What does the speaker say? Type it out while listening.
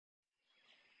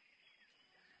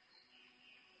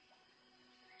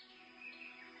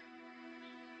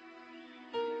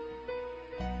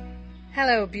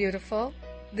Hello, beautiful.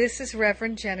 This is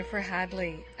Reverend Jennifer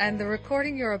Hadley, and the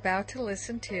recording you're about to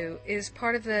listen to is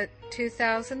part of the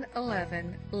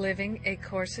 2011 Living A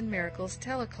Course in Miracles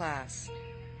teleclass.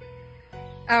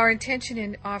 Our intention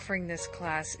in offering this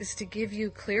class is to give you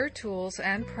clear tools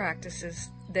and practices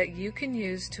that you can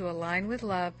use to align with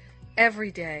love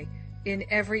every day in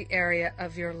every area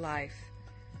of your life.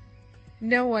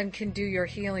 No one can do your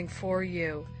healing for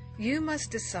you. You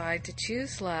must decide to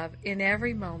choose love in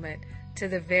every moment to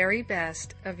the very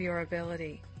best of your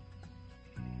ability.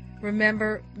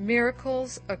 Remember,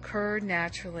 miracles occur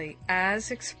naturally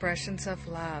as expressions of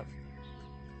love.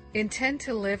 Intend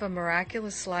to live a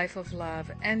miraculous life of love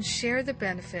and share the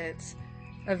benefits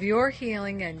of your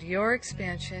healing and your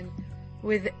expansion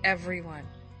with everyone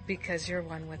because you're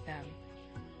one with them.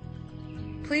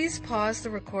 Please pause the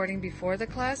recording before the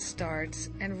class starts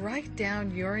and write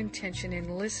down your intention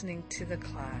in listening to the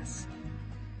class.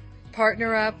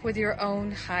 Partner up with your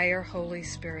own higher Holy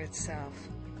Spirit self.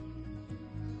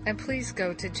 And please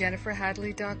go to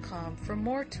jenniferhadley.com for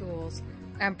more tools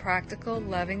and practical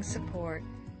loving support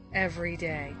every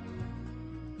day.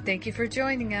 Thank you for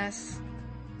joining us.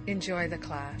 Enjoy the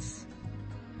class.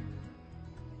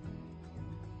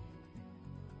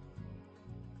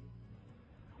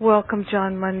 Welcome,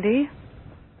 John Mundy.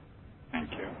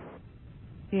 Thank you.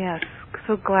 Yes,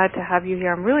 so glad to have you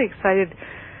here. I'm really excited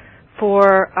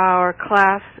for our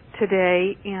class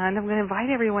today, and I'm going to invite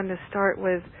everyone to start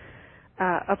with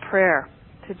a prayer,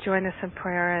 to join us in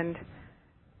prayer, and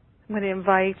I'm going to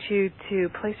invite you to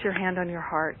place your hand on your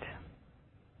heart,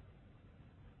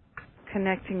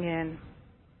 connecting in,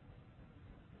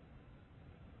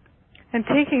 and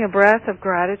taking a breath of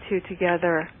gratitude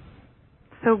together.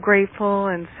 So grateful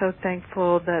and so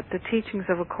thankful that the teachings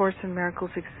of A Course in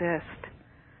Miracles exist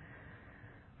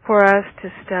for us to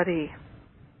study,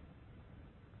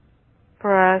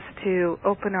 for us to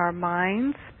open our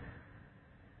minds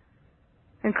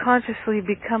and consciously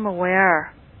become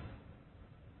aware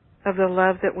of the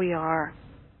love that we are.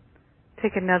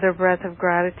 Take another breath of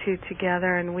gratitude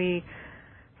together, and we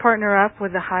partner up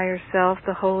with the higher self,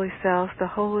 the Holy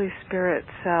Spirit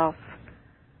self,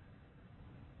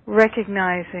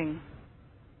 recognizing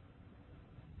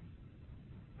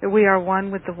that we are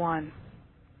one with the One,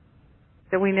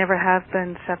 that we never have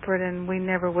been separate and we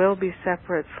never will be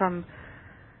separate from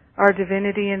our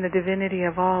divinity and the divinity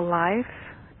of all life.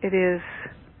 It is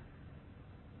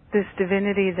this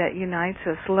divinity that unites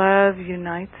us. Love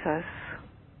unites us.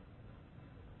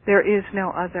 There is no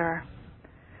other.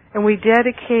 And we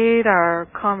dedicate our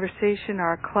conversation,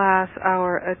 our class,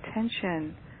 our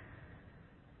attention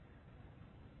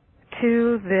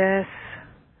to this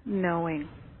knowing,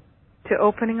 to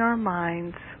opening our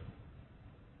minds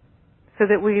so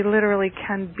that we literally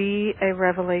can be a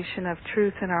revelation of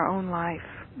truth in our own life.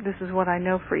 This is what I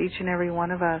know for each and every one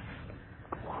of us.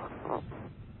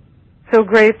 So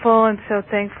grateful and so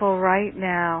thankful right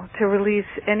now to release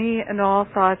any and all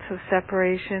thoughts of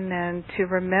separation and to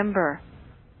remember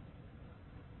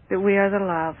that we are the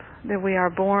love, that we are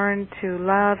born to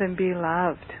love and be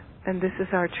loved, and this is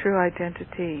our true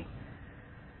identity.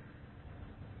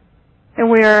 And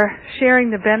we are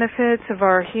sharing the benefits of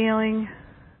our healing,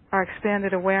 our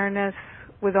expanded awareness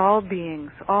with all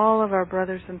beings, all of our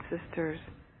brothers and sisters.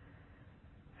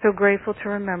 So grateful to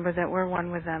remember that we're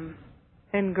one with them.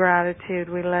 In gratitude,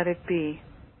 we let it be,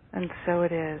 and so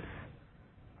it is.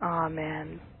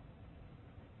 Amen.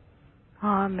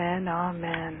 Amen,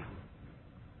 amen.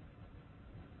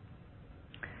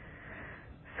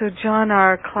 So, John,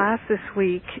 our class this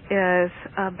week is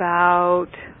about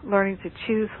learning to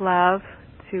choose love,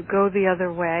 to go the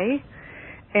other way,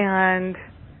 and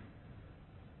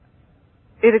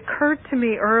it occurred to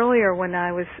me earlier when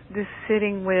I was just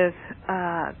sitting with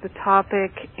the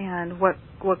topic and what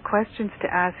questions to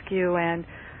ask you, and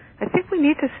I think we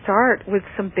need to start with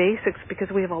some basics because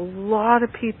we have a lot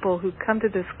of people who come to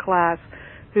this class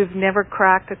who've never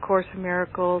cracked A Course in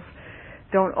Miracles,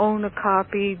 don't own a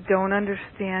copy, don't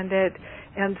understand it,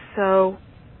 and so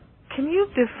can you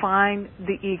define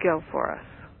the ego for us?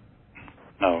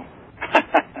 No.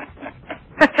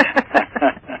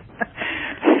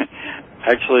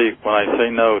 Actually, when I say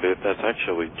no, that's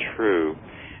actually true.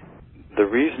 The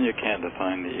reason you can't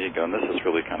define the ego, and this is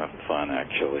really kind of fun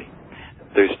actually,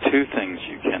 there's two things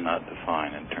you cannot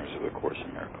define in terms of A Course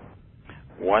in Miracles.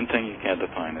 One thing you can't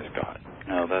define is God.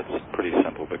 Now that's pretty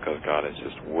simple because God is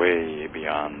just way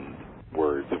beyond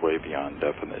words, way beyond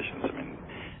definitions. I mean,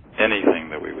 anything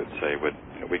that we would say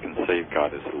we can say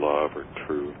God is love or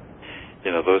truth.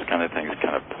 Those kind of things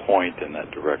kind of point in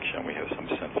that direction. We have some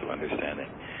sense of understanding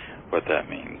what that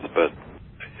means. But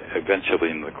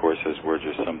eventually in the Course says words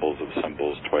are symbols of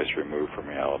symbols twice removed from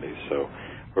reality. So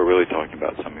we're really talking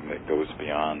about something that goes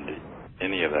beyond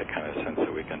any of that kind of sense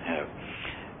that we can have.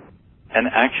 And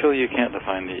actually you can't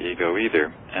define the ego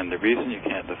either. And the reason you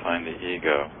can't define the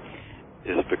ego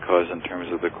is because in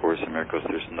terms of the Course in Miracles,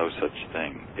 there's no such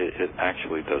thing. It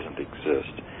actually doesn't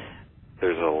exist.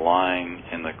 There's a line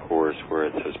in the Course where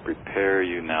it says, prepare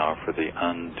you now for the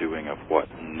undoing of what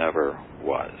never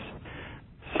was.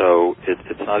 So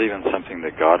it's not even something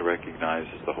that God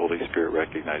recognizes, the Holy Spirit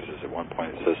recognizes. At one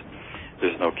point it says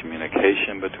there's no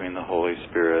communication between the Holy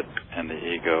Spirit and the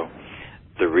ego.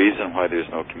 The reason why there's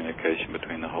no communication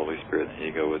between the Holy Spirit and the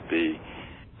ego would be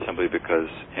simply because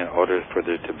in order for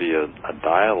there to be a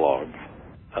dialogue,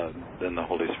 then the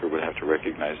Holy Spirit would have to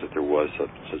recognize that there was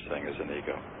such thing as an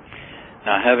ego.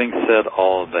 Now, having said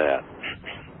all of that,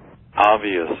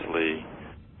 obviously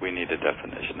we need a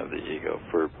definition of the ego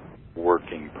for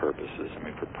working purposes. I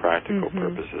mean, for practical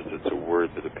purposes. It's a word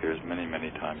that appears many,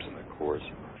 many times in the Course.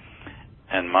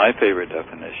 And my favorite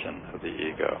definition of the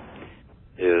ego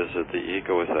is that the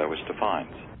ego is that which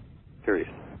defines, period.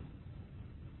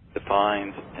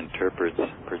 Defines, interprets,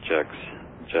 projects,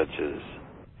 judges,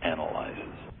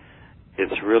 analyzes.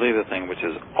 It's really the thing which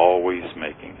is always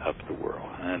making up the world.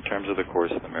 And in terms of the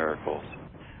Course of the Miracles,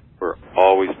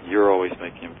 you're always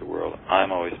making up the world,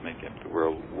 I'm always making up the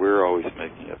world, we're always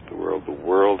making up the world, the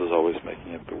world is always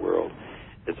making up the world.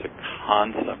 It's a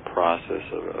constant process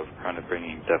of kind of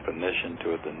bringing definition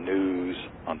to it. The news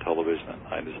on television at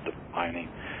night is defining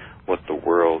what the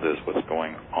world is, what's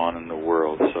going on in the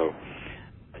world. So,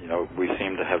 we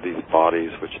seem to have these bodies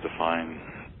which define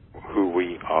who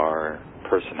we are,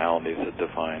 personalities that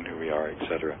define who we are,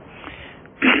 etc.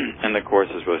 And the Course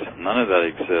is really none of that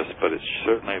exists, but it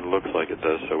certainly looks like it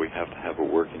does, so we have to have a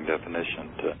working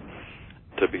definition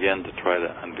to begin to try to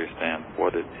understand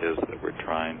what it is that we're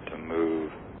trying to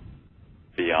move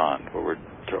beyond,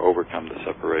 to overcome the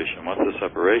separation. Once the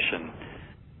separation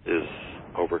is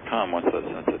overcome, once that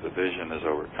sense of division is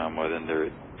overcome, well, then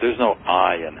there's no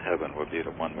I in heaven, would be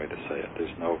the one way to say it.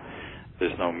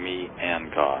 There's no me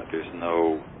and God. There's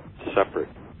no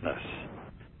separateness.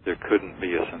 There couldn't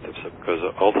be a sense of because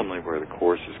ultimately where the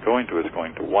Course is going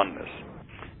to oneness.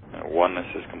 Oneness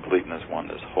is completeness,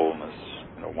 oneness, wholeness.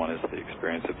 One is the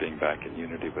experience of being back in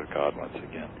unity with God once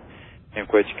again. In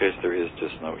which case there is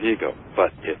just no ego.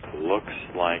 But it looks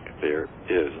like there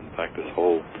is. In fact, this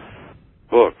whole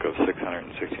book of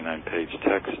 669-page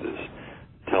text is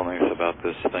telling us about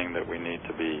this thing that we need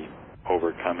to be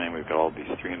overcoming. We've got all these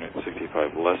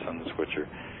 365 lessons which are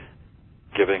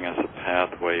giving us a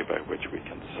pathway by which we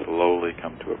can slowly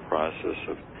come to a process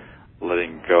of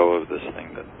letting go of this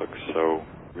thing that looks so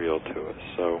real to us.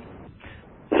 So,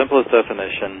 simplest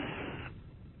definition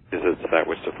is it's that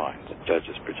which defines,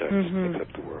 judges, projects, makes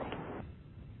up the world.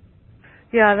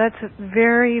 Yeah, that's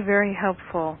very, very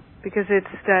helpful because it's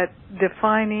that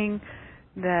defining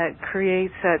that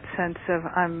creates that sense of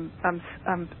I'm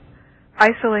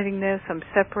isolating this, I'm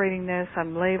separating this,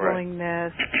 I'm labeling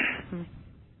this.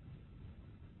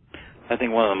 I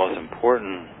think one of the most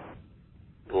important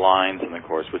lines in the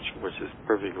Course, which is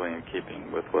perfectly in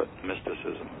keeping with what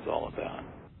mysticism is all about,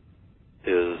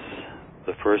 is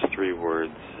the first three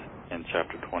words in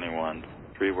chapter 21,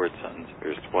 three-word sentence,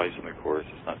 appears twice in the Course.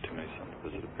 It's not too many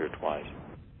sentences, it appears twice,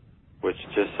 which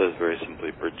just says very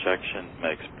simply, projection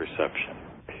makes perception,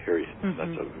 period.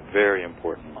 That's a very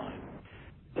important line.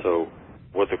 So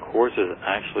what the Course is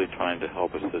actually trying to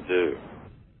help us to do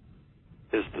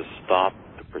is to stop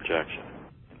the projection.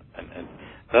 And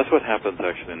that's what happens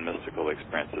actually in mystical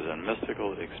experiences. In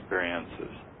mystical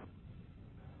experiences,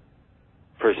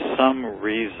 for some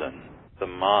reason, the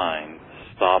mind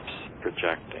stops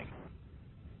projecting.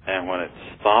 And when it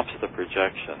stops the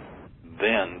projection,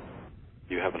 then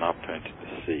you have an opportunity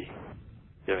to see.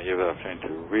 You have an opportunity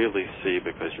to really see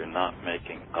because you're not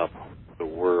making up the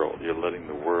world. You're letting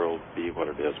the world be what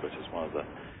it is, which is one of the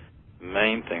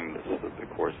main things that the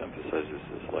Course emphasizes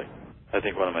is I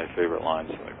think one of my favorite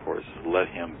lines in the Course is, let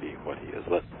him be what he is.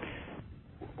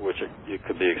 Which it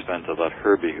could be expensive, let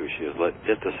her be who she is. Let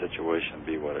the situation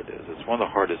be what it is. It's one of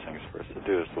the hardest things for us to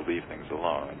do is to leave things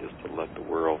alone and just to let the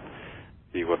world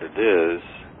be what it is.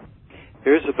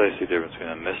 Here's the basic difference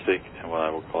between a mystic and what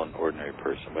I will call an ordinary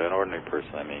person. By an ordinary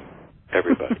person, I mean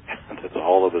everybody. That's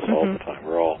all of us all the time.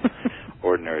 We're all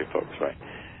ordinary folks, right?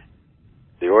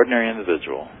 The ordinary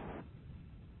individual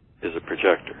is a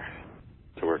projector.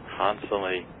 So we're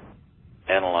constantly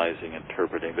analyzing,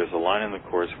 interpreting. There's a line in the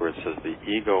Course where it says the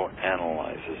ego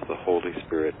analyzes, the Holy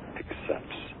Spirit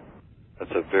accepts.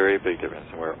 That's a very big difference,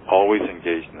 and we're always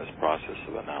engaged in this process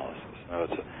of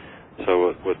analysis.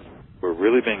 So what we're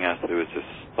really being asked to do is just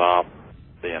stop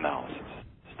the analysis,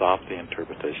 stop the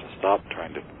interpretation, stop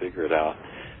trying to figure it out,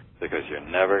 because you're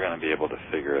never going to be able to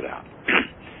figure it out.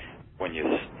 When you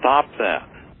stop that,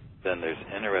 then there's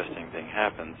an interesting thing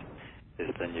happens, is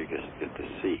then you just get to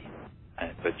see.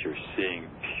 But you're seeing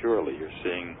purely, you're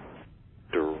seeing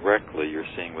directly, you're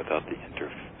seeing without the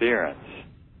interference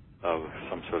of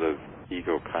some sort of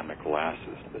ego kind of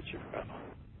glasses that you've got on.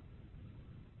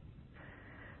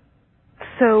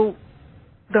 So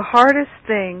the hardest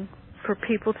thing for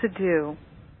people to do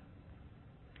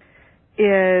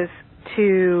is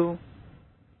to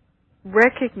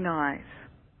recognize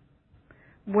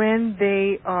when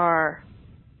they are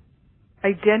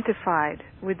identified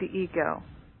with the ego.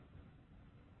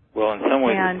 Well, in some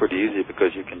ways it's pretty easy,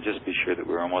 because you can just be sure that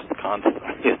we're almost constantly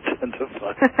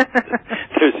identified.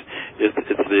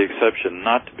 It's the exception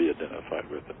not to be identified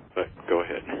with it. But go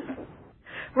ahead.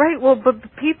 Right. Well, but the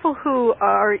people who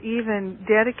are even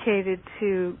dedicated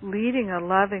to leading a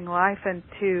loving life and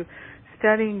to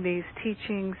studying these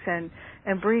teachings and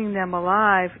bringing them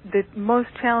alive, the most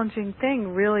challenging thing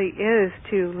really is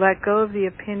to let go of the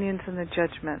opinions and the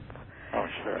judgments. Oh,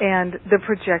 sure. And the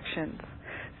projections.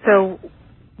 So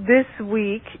this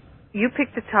week you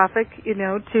picked the topic,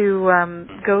 to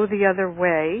go the other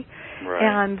way. Right.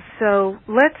 And so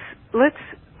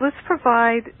let's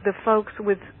provide the folks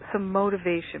with some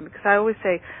motivation, because I always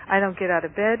say I don't get out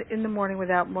of bed in the morning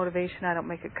without motivation. I don't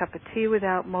make a cup of tea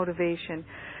without motivation.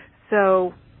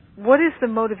 So what is the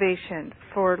motivation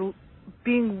for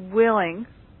being willing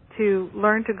to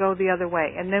learn to go the other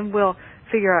way? And then we'll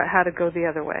figure out how to go the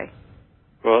other way.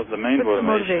 Well, the main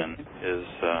motivation is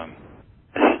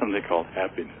something called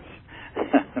happiness.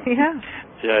 Yeah.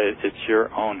 Yeah, it's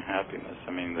your own happiness.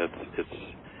 I mean, it's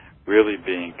really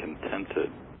being contented.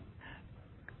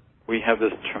 We have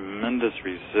this tremendous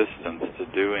resistance to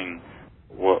doing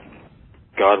what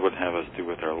God would have us do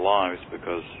with our lives,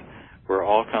 because we're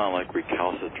all kind of like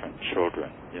recalcitrant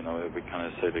children. We kind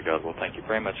of say to God, well, thank you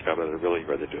very much, God, but I'd really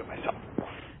rather do it myself.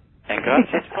 And God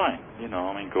says, fine.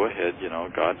 Go ahead.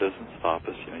 God doesn't stop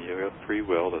us. You have free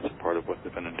will. That's a part of what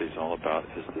divinity is all about,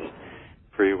 is this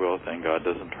free will thing. God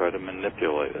doesn't try to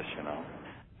manipulate us,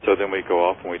 So then we go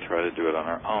off and we try to do it on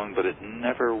our own, but it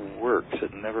never works.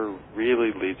 It never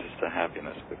really leads us to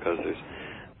happiness, because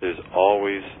there's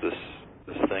always this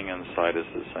thing inside us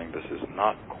that's saying, this is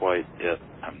not quite it.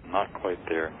 I'm not quite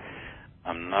there.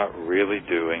 I'm not really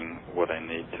doing what I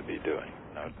need to be doing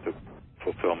to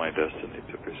fulfill my destiny,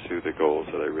 to pursue the goals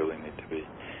that I really need to be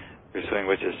pursuing,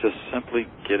 which is just simply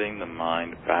getting the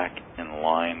mind back in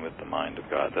line with the mind of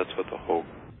God. That's what the whole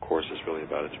course is really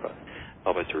about. It's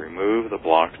about to remove the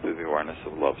blocks through the awareness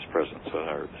of love's presence. So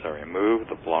as I remove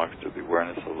the blocks through the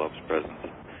awareness of love's presence,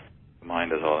 the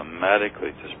mind is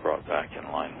automatically just brought back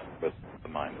in line with the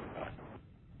mind of God.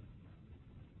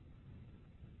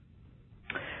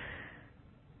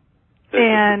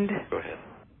 Go ahead.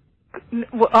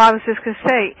 Well, I was just going to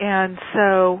say, and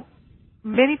so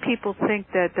many people think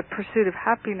that the pursuit of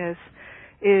happiness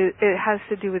it has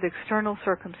to do with external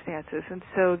circumstances, and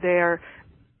so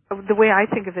the way I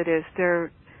think of it is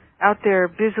they're out there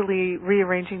busily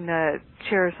rearranging the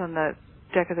chairs on the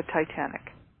deck of the Titanic.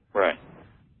 Right.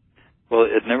 Well,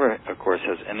 it never, of course,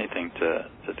 has anything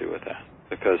to do with that,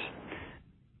 because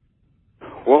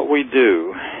what we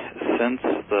do since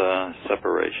the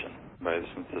separation,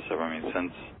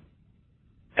 since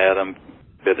Adam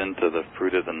bit into the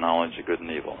fruit of the knowledge of good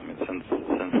and evil, since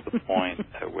the point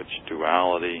at which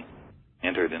duality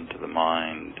entered into the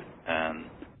mind and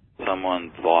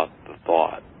someone thought the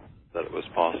thought that it was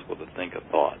possible to think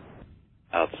a thought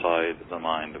outside the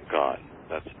mind of God,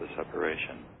 that's the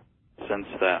separation. Since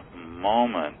that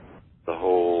moment, the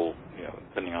whole,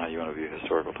 depending on how you want to view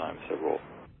historical time, several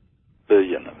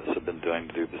billion of us have been doing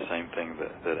the same thing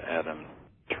that Adam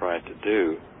tried to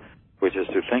do, which is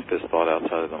to think this thought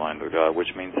outside of the mind of God, which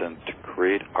means then to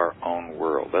create our own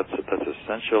world. That's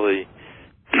essentially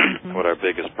what our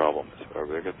biggest problem is. Our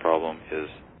biggest problem is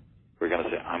we're going to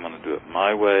say, I'm going to do it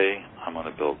my way, I'm going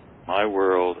to build my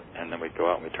world, and then we go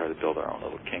out and we try to build our own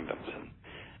little kingdoms. And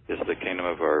it's the kingdom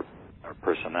of our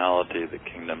personality, the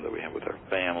kingdom that we have with our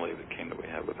family, the kingdom we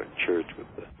have with our church, with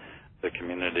the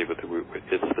community,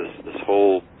 it's this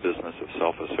whole business of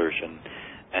self-assertion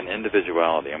and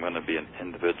individuality. I'm going to be an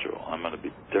individual. I'm going to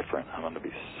be different. I'm going to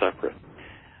be separate.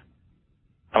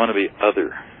 I'm going to be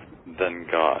other than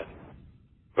God.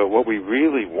 But what we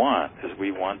really want is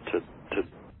we want to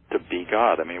be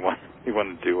God. We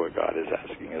want to do what God is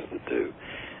asking us to do.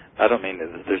 I don't mean that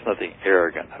there's nothing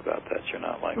arrogant about that. You're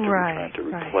not like trying to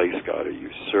replace God or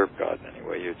usurp God in any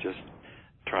way. You're just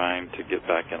trying to get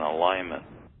back in alignment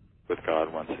with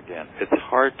God once again. It's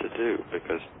hard to do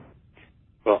because,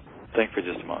 well, think for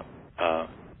just a moment.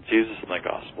 Jesus in the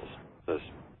Gospels says,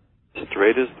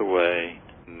 straight is the way,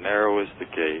 narrow is the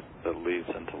gate that leads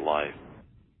into life.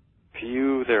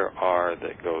 Few there are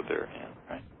that go therein,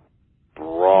 right?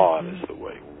 Broad is the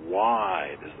way,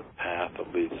 wide is the path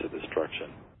that leads to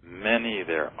destruction. Many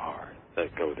there are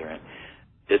that go therein.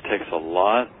 It takes a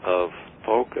lot of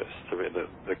focus.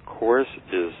 The Course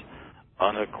is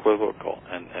unequivocal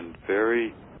and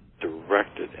very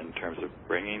directed in terms of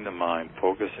bringing the mind,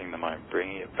 focusing the mind,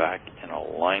 bringing it back in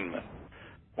alignment.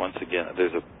 Once again,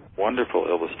 there's a wonderful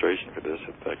illustration for this,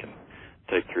 if I can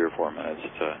take 3 or 4 minutes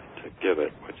to give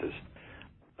it, which is,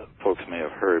 folks may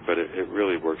have heard, but it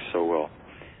really works so well,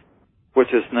 which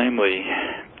is namely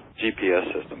GPS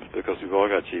systems, because we've all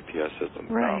got GPS systems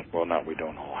now. Well, not we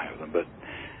don't all have them, but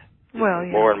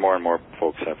more and more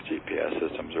folks have GPS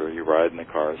systems, or you ride in the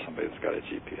car with somebody that's got a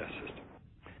GPS system.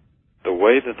 The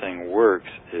way the thing works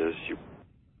is you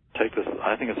take this,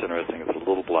 I think it's interesting, it's a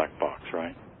little black box,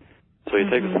 right? So you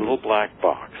take this little black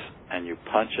box and you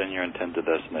punch in your intended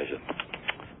destination.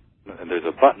 And there's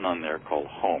a button on there called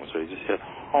home. So you just hit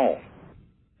home.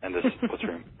 And this,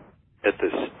 at the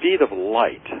speed of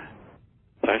light,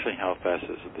 it's actually how fast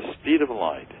it is. At the speed of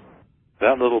light,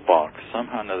 that little box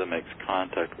somehow or another makes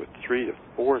contact with 3 to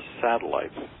 4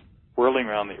 satellites whirling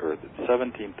around the Earth at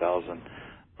 17,000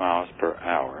 miles per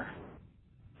hour.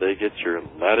 They get your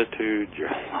latitude, your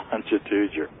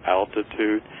longitude, your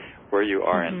altitude, where you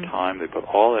are in time. They put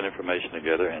all that information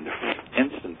together and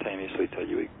instantaneously tell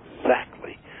you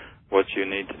exactly what you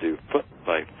need to do foot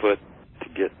by foot to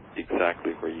get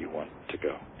exactly where you want to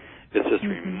go. It's just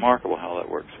remarkable how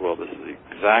that works. Well, this is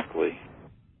exactly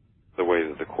the way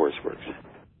that the Course works.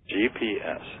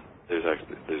 GPS, there's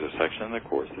a section in the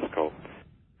Course that's called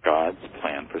God's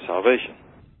Plan for Salvation.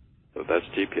 So that's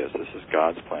GPS. This is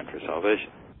God's Plan for Salvation.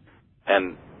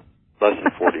 And lesson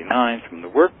 49 from the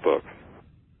workbook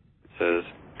says,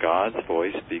 God's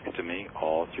voice speaks to me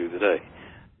all through the day.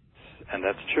 And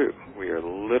that's true. We are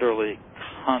literally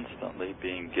constantly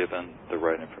being given the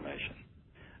right information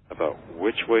about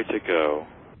which way to go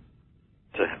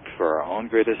for our own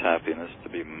greatest happiness, to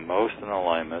be most in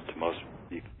alignment, to most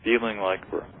be feeling like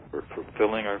we're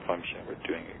fulfilling our function, we're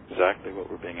doing exactly what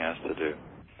we're being asked to do.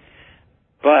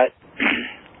 But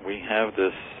we have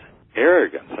this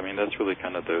arrogance. I mean, that's really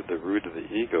kind of the root of the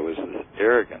ego, is this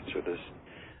arrogance, or this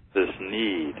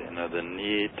need, the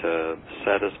need to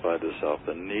satisfy the self,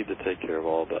 the need to take care of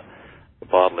all the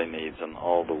bodily needs and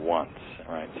all the wants,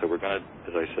 right? So we're going to,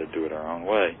 as I said, do it our own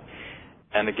way.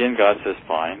 And again, God says,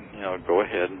 fine, go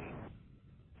ahead and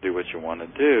do what you want to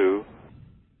do.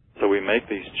 So we make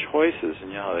these choices,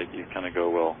 and you kind of go,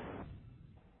 well,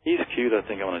 he's cute, I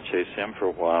think I want to chase him for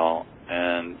a while,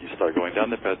 and you start going down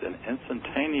the path, and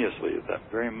instantaneously, at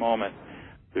that very moment,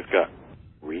 we've got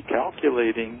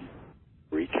recalculating,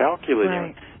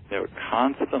 right.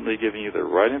 Constantly giving you the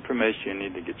right information you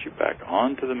need to get you back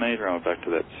onto the main road, back to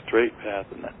that straight path,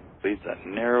 and that leads that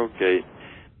narrow gate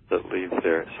that leads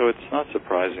there. So it's not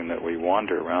surprising that we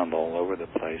wander around all over the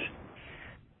place.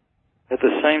 At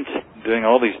the same doing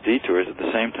all these detours, at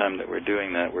the same time that we're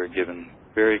doing that, we're given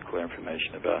very clear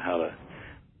information about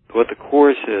what the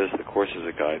Course is. The Course is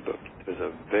a guidebook. It is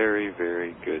a very,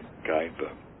 very good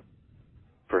guidebook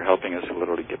for helping us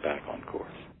literally get back on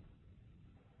course.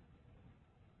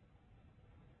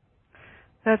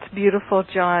 That's beautiful,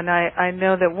 John. I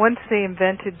know that once they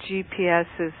invented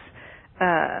GPSs,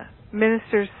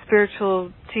 ministers,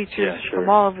 spiritual teachers from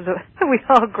all over we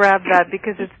all grabbed that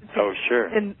because it's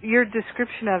and your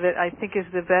description of it, I think, is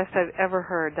the best I've ever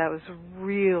heard. That was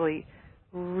really,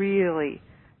 really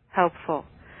helpful.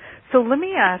 So let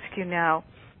me ask you now,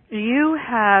 you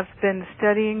have been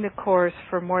studying the Course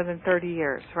for more than 30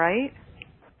 years, right?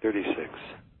 36.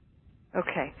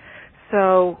 Okay.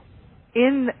 So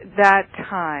in that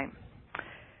time,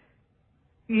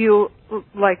 you,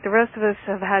 like the rest of us,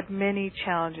 have had many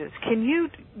challenges. Can you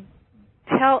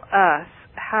tell us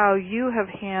how you have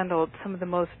handled some of the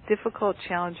most difficult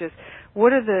challenges?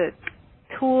 What are the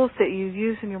tools that you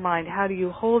use in your mind? How do you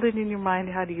hold it in your mind?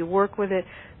 How do you work with it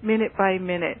minute by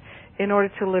minute in order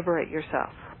to liberate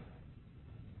yourself?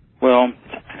 Well,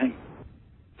 I think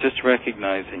just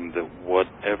recognizing that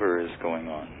whatever is going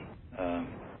on,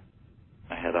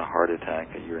 I had a heart attack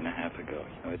a year and a half ago.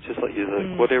 It's just like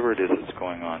whatever it is that's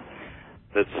going on,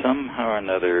 that somehow or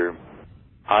another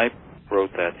I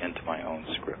wrote that into my own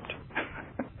script.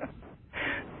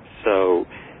 So,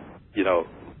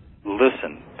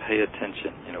 listen, pay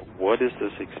attention. What is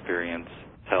this experience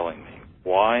telling me?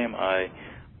 Why am I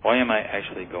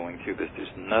actually going through this?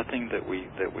 There's nothing that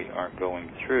we aren't going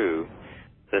through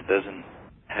that doesn't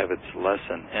have its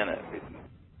lesson in it.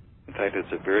 In fact,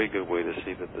 it's a very good way to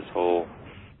see that this whole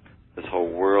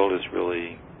world is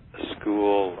really a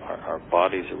school. Our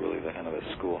bodies are really kind of a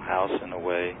schoolhouse in a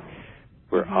way.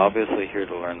 We're obviously here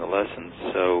to learn the lessons.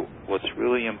 So what's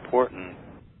really important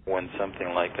when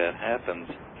something like that happens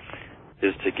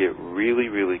is to get really,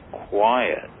 really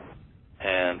quiet,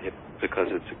 and because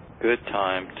it's a good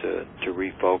time to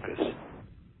refocus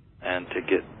and to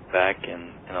get back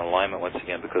in alignment once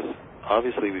again, because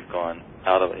obviously we've gone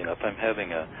out of, if I'm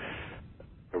having a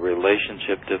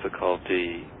relationship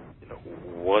difficulty,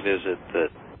 what is it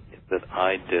that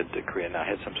I did to create? And I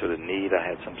had some sort of need, I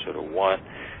had some sort of want,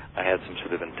 I had some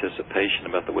sort of anticipation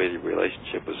about the way the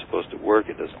relationship was supposed to work.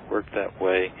 It doesn't work that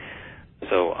way.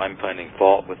 So I'm finding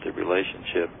fault with the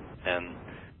relationship. And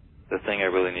the thing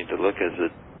I really need to look at is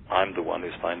that I'm the one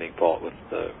who's finding fault with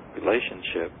the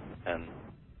relationship. And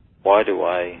why do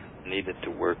I need it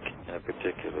to work in a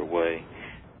particular way?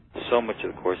 So much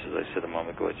of the Course, as I said a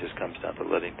moment ago, it just comes down to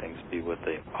letting things be what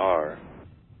they are,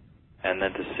 and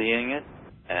then to seeing it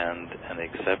and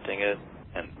accepting it,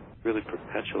 and really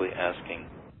perpetually asking,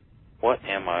 what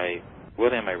am I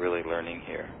really learning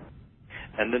here?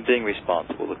 And then being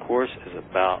responsible. The Course is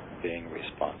about being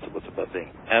responsible. It's about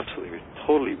being absolutely,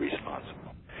 totally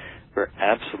responsible for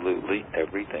absolutely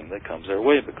everything that comes our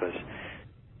way, because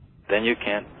then you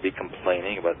can't be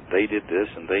complaining about they did this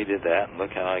and they did that and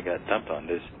look how I got dumped on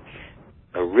this.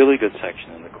 A really good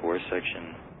section in the Course,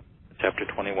 chapter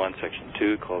 21, section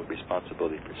 2, called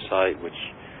Responsibility for Sight, which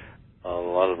a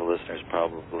lot of the listeners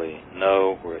probably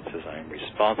know, where it says, I am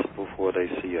responsible for what I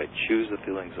see, I choose the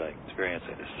feelings I experience,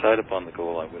 I decide upon the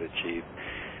goal I would achieve,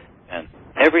 and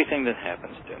everything that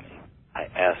happens to me, I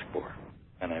ask for,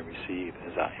 and I receive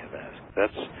as I have asked.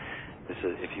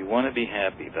 If you want to be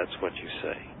happy, that's what you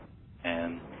say.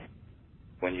 And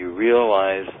when you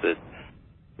realize that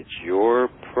it's your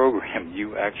program,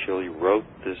 you actually wrote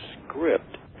this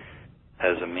script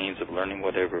as a means of learning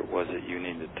whatever it was that you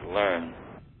needed to learn,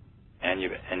 and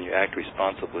you act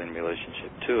responsibly in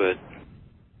relationship to it,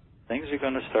 things are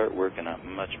going to start working out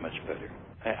much, much better.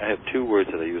 I have two words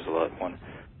that I use a lot. One,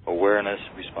 awareness,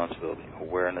 responsibility.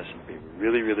 Awareness, and be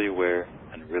really, really aware,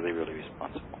 and really, really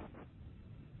responsible.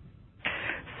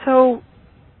 So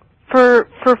for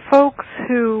folks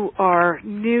who are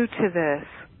new to this,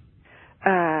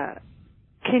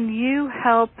 can you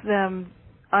help them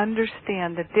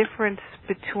understand the difference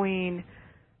between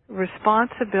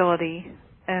responsibility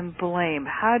and blame?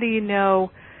 How do you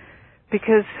know?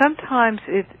 Because sometimes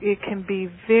it can be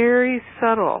very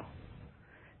subtle.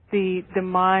 The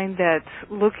mind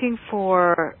that's looking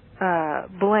for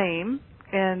blame,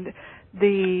 and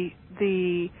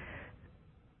the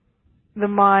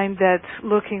mind that's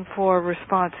looking for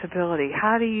responsibility.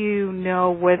 How do you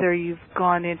know whether you've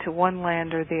gone into one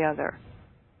land or the other?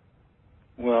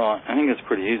 Well, I think it's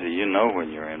pretty easy. You know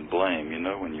when you're in blame. You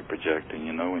know when you're projecting.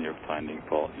 You know when you're finding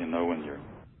fault. You know when you're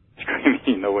screaming.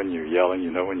 You know when you're yelling.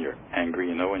 You know when you're angry.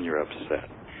 You know when you're upset.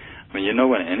 I mean, you know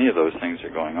when any of those things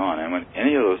are going on. And when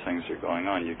any of those things are going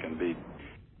on, you can be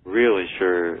really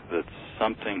sure that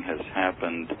something has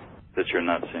happened that you're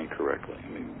not seeing correctly. I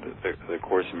mean, the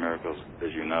Course in Miracles,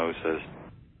 as you know, says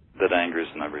that anger is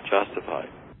never justified,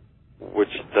 which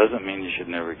doesn't mean you should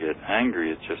never get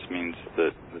angry. It just means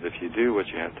that if you do, what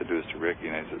you have to do is to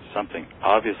recognize that something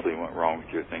obviously went wrong with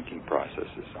your thinking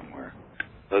processes somewhere.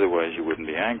 Otherwise, you wouldn't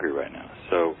be angry right now.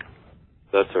 So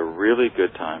that's a really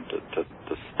good time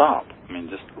to stop. I mean,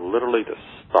 just literally to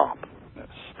stop.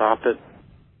 Stop it.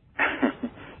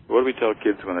 What do we tell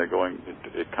kids when they're going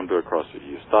to come to a crossroads?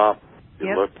 You stop,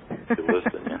 you look, you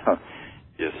listen.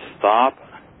 You stop,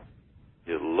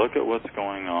 you look at what's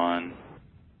going on,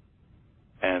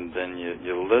 and then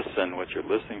you listen. What you're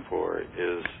listening for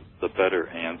is the better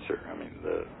answer. I mean,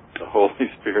 the Holy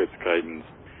Spirit's guidance,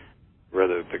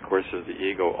 rather, the Course says the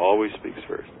ego always speaks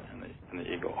first, and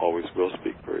the ego always will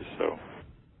speak first. So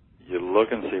you look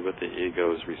and see what the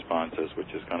ego's response is, which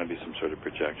is going to be some sort of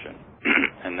projection,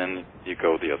 and then you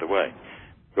go the other way.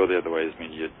 Go the other way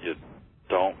means you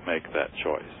don't make that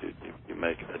choice. You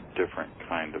make a different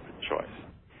kind of a choice.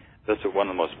 That's one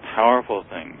of the most powerful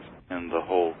things in the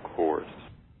whole Course,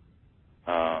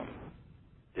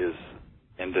 is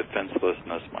in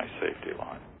defenselessness, my safety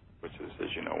line, which is, as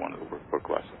you know, one of the workbook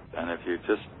lessons. And if you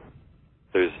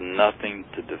there's nothing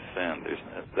to defend.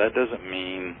 That doesn't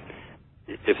mean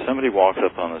if somebody walks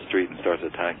up on the street and starts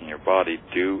attacking your body,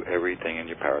 do everything in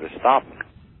your power to stop them.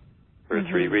 For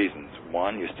three reasons.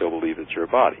 One, you still believe it's your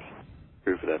body.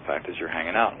 Proof of that fact is you're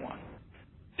hanging out in one.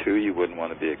 Two, you wouldn't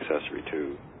want to be accessory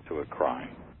to a crime.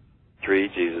 Three,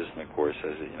 Jesus in the Course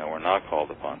says that, we're not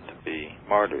called upon to be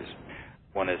martyrs.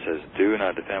 when it says do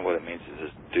not defend, what it means is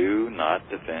do not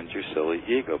defend your silly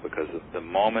ego, because the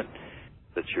moment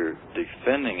that you're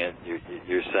defending it,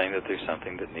 you're saying that there's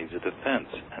something that needs a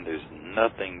defense, and there's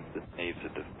nothing that needs a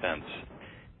defense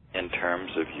in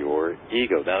terms of your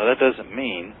ego. Now, that doesn't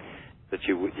mean that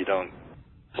you don't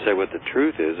say what the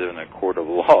truth is in a court of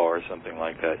law or something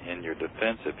like that in your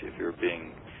defense if you're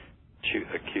being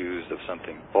accused of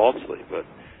something falsely. But,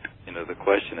 the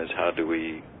question is, how do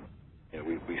we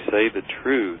say the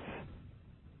truth,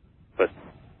 but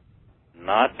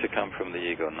not to come from the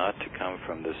ego, not to come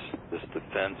from this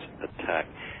defense attack.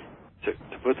 To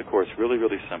put the Course really,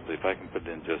 really simply, if I can put it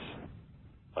in just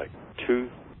like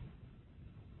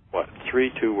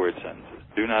three two-word sentences.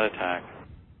 Do not attack,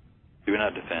 do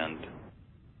not defend,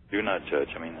 do not judge.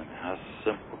 How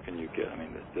simple can you get?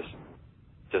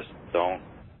 Just don't.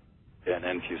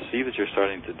 And if you see that you're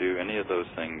starting to do any of those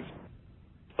things,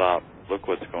 stop, look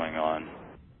what's going on,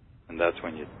 and that's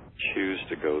when you choose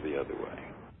to go the other way.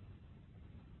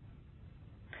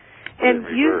 And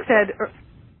you said,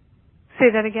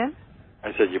 say that again? I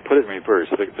said you put it in reverse.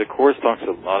 The Course talks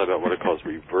a lot about what it calls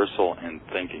reversal in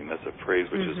thinking. That's a phrase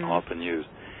which is often used,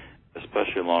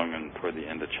 especially along and toward the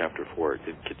end of Chapter 4.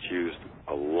 It gets used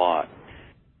a lot.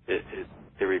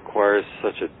 It requires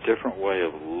such a different way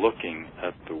of looking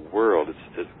at the world.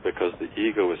 It's because the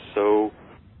ego is so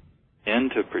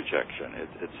into projection.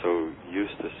 It's so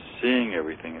used to seeing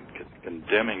everything and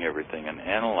condemning everything and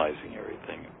analyzing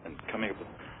everything and coming up with...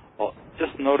 Well,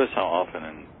 just notice how often,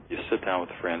 and you sit down with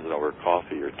friends over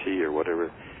coffee or tea or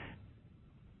whatever,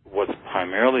 what's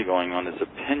primarily going on is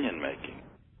opinion making,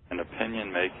 and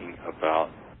opinion making about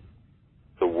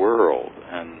the world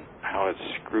and how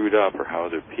it's screwed up or how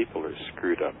other people are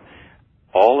screwed up.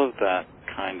 All of that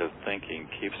kind of thinking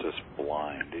keeps us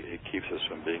blind. It keeps us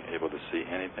from being able to see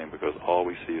anything, because all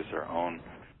we see is our own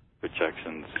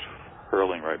projections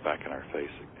hurling right back in our face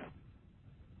again.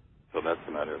 So that's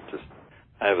a matter of just...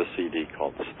 I have a CD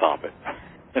called Stop It.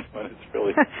 When it's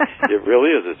really, it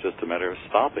really is. It's just a matter of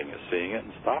stopping it, seeing it,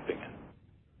 and stopping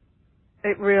it.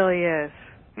 It really is.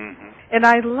 Mm-hmm. And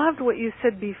I loved what you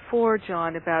said before,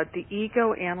 John, about the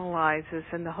ego analyzes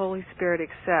and the Holy Spirit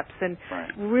accepts. And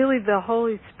really the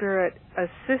Holy Spirit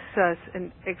assists us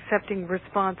in accepting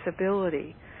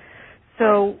responsibility.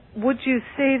 So would you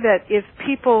say that if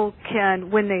people can,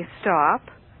 when they stop,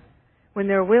 when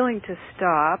they're willing to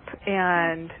stop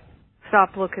and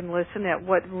stop, look, and listen at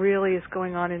what really is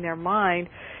going on in their mind,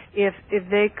 if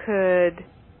they could,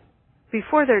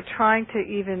 before they're trying to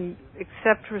even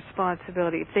accept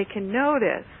responsibility, if they can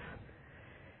notice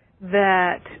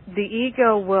that the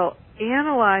ego will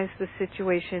analyze the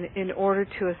situation in order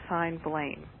to assign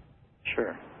blame.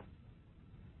 Sure.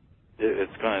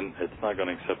 It's not going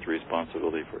to accept the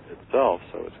responsibility for itself,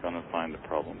 so it's going to find the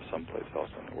problem someplace else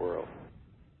in the world.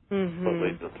 Mm-hmm. So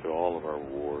it leads up to all of our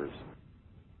wars,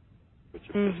 which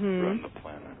have just ruined the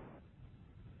planet.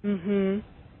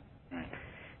 Mm-hmm. Right.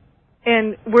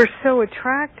 And we're so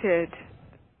attracted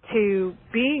to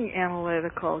being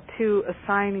analytical, to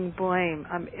assigning blame.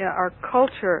 Our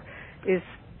culture is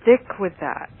thick with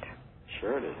that.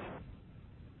 Sure it is.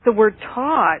 So we're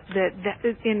taught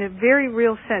that in a very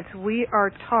real sense, we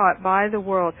are taught by the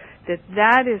world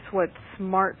that is what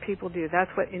smart people do. That's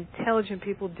what intelligent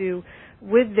people do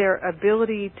with their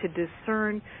ability to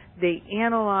discern. They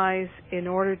analyze in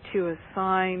order to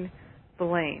assign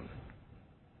blame.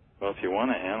 Well, if you want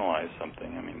to analyze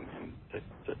something,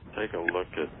 take a look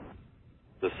at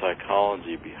the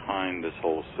psychology behind this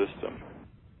whole system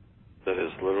that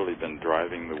has literally been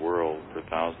driving the world for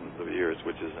thousands of years,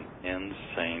 which is an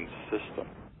insane system.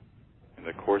 And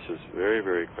the Course is very,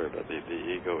 very clear about the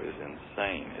ego is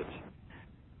insane.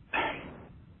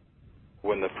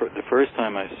 When the first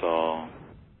time I saw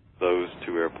those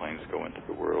two airplanes go into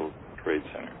the World Trade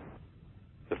Center,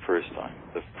 the first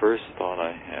thought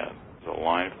I had was a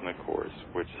line from the Course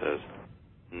which says,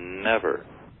 never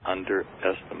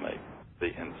underestimate the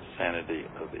insanity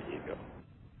of the ego.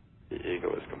 The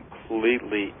ego is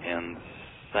completely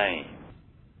insane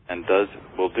and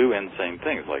will do insane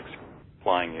things like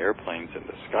flying airplanes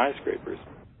into skyscrapers,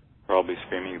 probably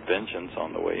screaming vengeance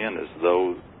on the way in, as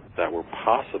though that were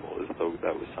possible, as though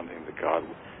that was something that God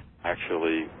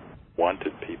actually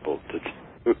wanted people to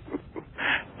do.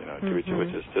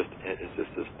 Which is just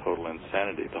this total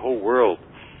insanity. The whole world,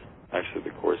 actually,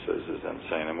 the Course says, is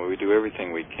insane. I mean, we do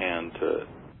everything we can to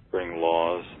bring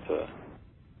laws to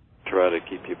try to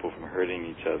keep people from hurting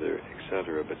each other,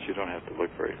 etc. But you don't have to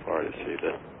look very far to see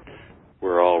that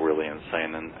we're all really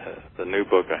insane. And the new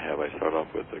book I have, I start off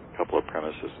with a couple of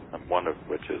premises, one of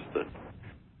which is that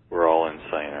we're all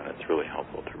insane, and it's really helpful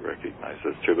helpful to recognize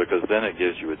it's true, because then it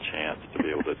gives you a chance to be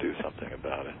able to do something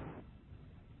about it.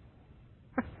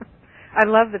 I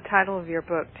love the title of your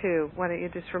book, too. Why don't you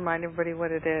just remind everybody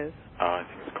what it is? I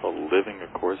think it's called Living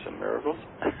A Course in Miracles.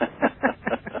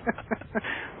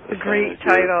 A great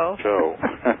title. Show.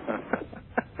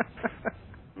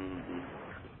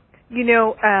 You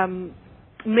know,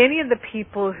 many of the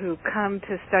people who come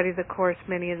to study the Course,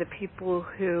 many of the people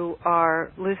who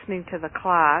are listening to the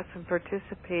class and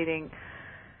participating,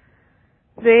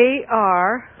 they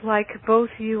are, like both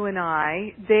you and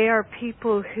I, they are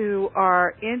people who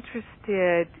are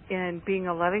interested in being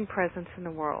a loving presence in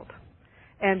the world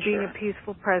and being a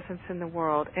peaceful presence in the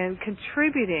world and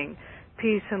contributing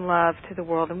peace and love to the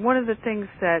world. And one of the things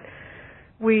that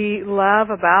we love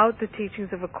about the teachings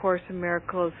of A Course in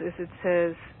Miracles is it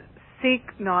says,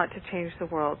 seek not to change the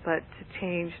world, but to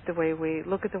change the way we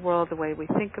look at the world, the way we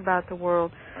think about the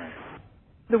world,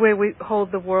 the way we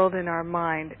hold the world in our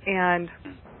mind. And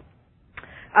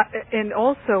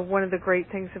also one of the great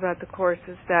things about the Course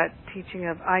is that teaching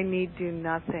of I need do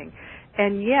nothing.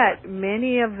 And yet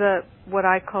many of the, what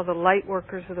I call the light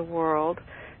workers of the world,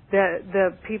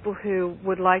 the people who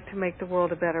would like to make the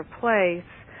world a better place,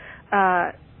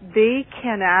 they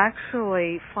can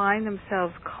actually find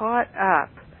themselves caught up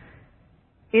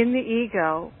in the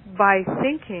ego by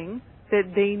thinking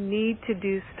that they need to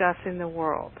do stuff in the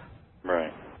world.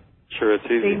 Right. Sure, it's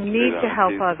easy they to need do that. To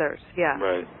help others, yeah.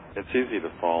 Right. It's easy to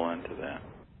fall into that.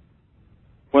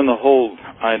 When the whole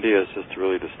idea is just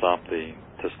really to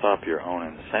stop your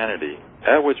own insanity,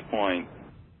 at which point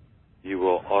you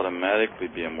will automatically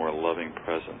be a more loving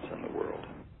presence in the world,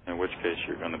 in which case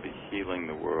you're going to be healing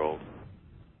the world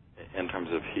in terms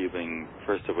of healing,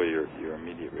 first of all, your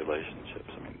immediate relationships.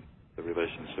 I mean, the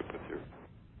relationship with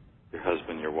your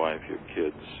husband, your wife, your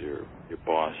kids, your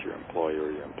boss, your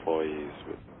employer, your employees.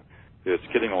 It's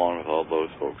getting along with all those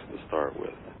folks to start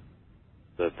with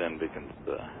that then begins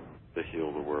to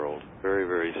heal the world very,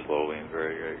 very slowly and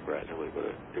very, very gradually, but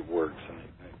it works and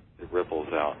it ripples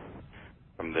out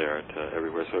from there to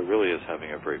everywhere. So it really is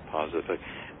having a very positive effect.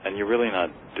 And you're really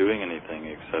not doing anything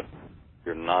except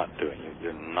you're not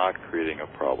creating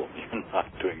a problem. You're not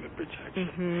doing the projection.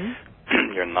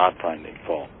 Mm-hmm. You're not finding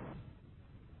fault.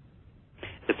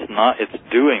 It's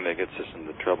doing that gets us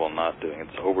into trouble, not doing.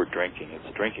 It's over drinking.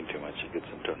 It's drinking too much. It gets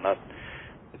into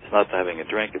it's not having a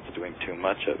drink, it's doing too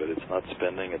much of it. It's not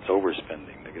spending, it's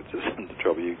overspending that gets us into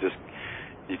trouble. You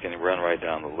can run right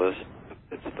down the list.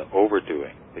 It's the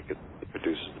overdoing that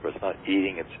produces, but it's not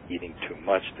eating, it's eating too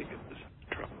much that gets us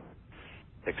into trouble,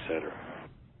 etc.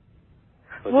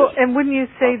 Well, and wouldn't you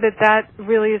say that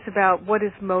really is about what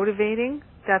is motivating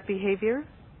that behavior?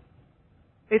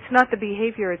 It's not the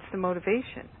behavior, it's the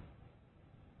motivation.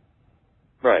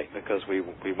 Right, because we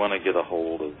want to get a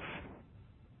hold of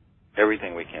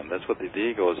everything we can. That's what the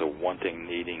ego is, a wanting,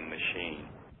 needing machine.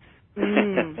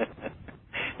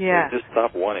 Yeah. So just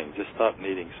stop wanting. Just stop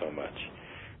needing so much.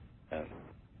 And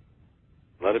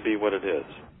let it be what it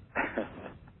is.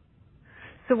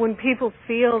 So when people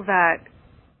feel that,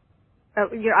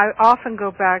 I often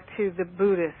go back to the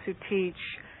Buddhists who teach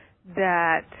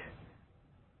that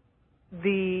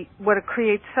what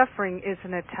creates suffering is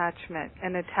an attachment,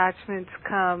 and attachments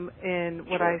come in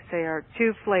what I say are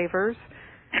two flavors: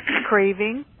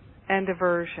 craving and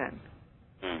aversion.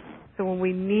 So when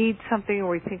we need something or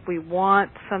we think we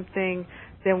want something,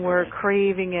 then we're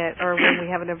craving it. Or when we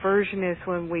have an aversion is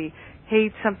when we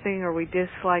hate something or we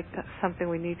dislike something,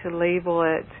 we need to label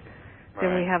it,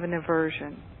 then we have an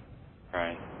aversion.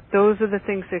 Right. Those are the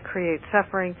things that create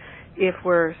suffering. If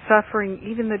we're suffering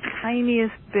even the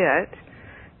tiniest bit,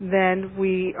 then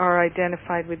we are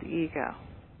identified with ego.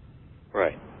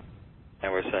 Right.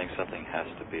 And we're saying something has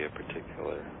to be a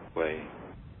particular way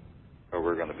or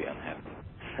we're going to be unhappy.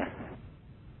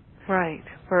 Right.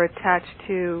 We're attached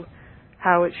to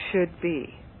how it should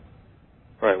be.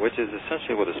 Right, which is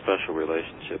essentially what a special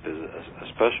relationship is. A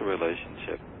special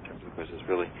relationship, in terms of which is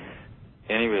really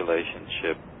any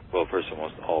relationship. Well, first and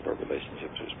foremost, all of our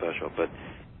relationships are special, but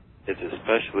it's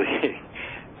especially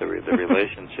the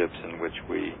relationships in which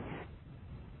we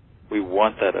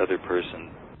want that other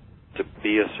person to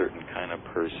be a certain kind of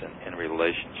person in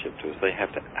relationship to us. They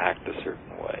have to act a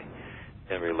certain way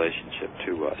in relationship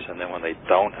to us, and then when they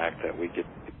don't act that, we get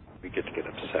to get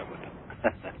upset with them,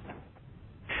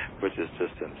 which is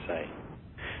just insane.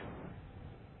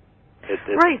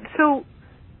 Right. So,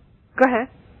 go ahead.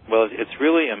 Well, it's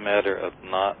really a matter of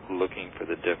not looking for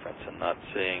the difference and not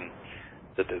seeing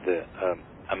that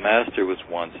a master was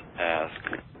once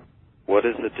asked, what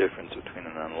is the difference between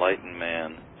an enlightened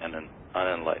man and an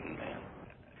unenlightened man?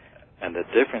 And the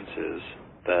difference is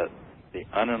that the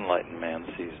unenlightened man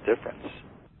sees difference,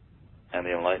 and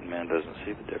the enlightened man doesn't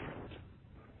see the difference.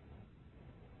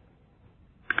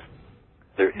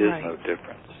 There is no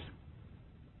difference.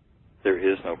 There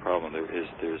is no problem.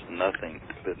 There's nothing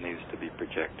that needs to be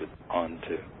projected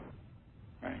onto,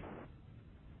 right?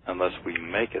 Unless we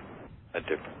make it a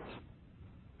difference.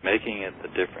 Making it a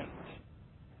difference.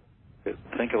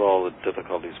 Think of all the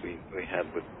difficulties we had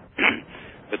with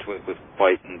with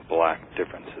white and black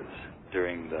differences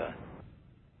during the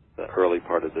early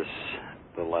part of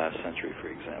the last century, for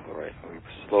example, right? We've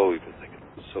slowly been thinking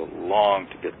so long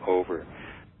to get over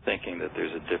thinking that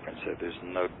there's a difference there. There's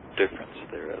no difference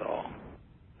there at all.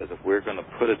 Because if we're going to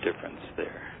put a difference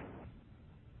there,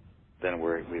 then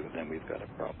we've got a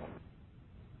problem.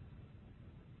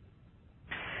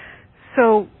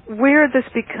 So where this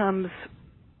becomes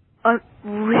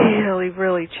really,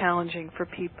 really challenging for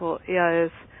people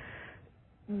is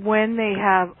when they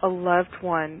have a loved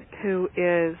one who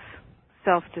is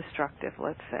self-destructive,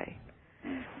 let's say.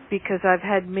 Because I've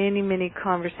had many, many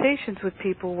conversations with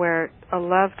people where a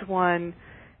loved one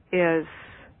is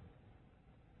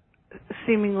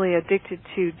seemingly addicted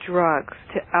to drugs,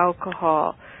 to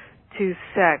alcohol, to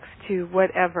sex, to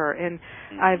whatever. And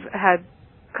I've had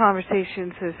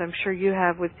conversations, as I'm sure you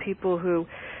have, with people who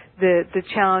the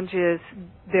challenge is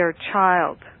their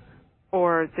child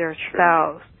or their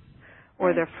spouse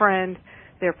or their friend,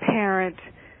 their parent,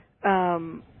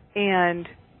 and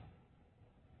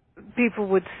people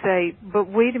would say, but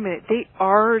wait a minute, they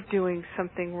are doing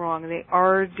something wrong. They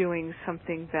are doing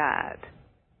something bad.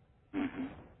 Mm-hmm.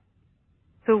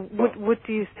 So what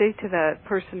do you say to that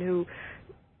person who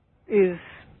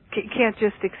can't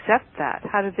just accept that?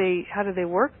 How do they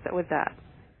work with that?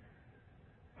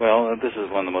 Well, this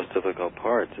is one of the most difficult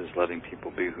parts, is letting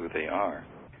people be who they are.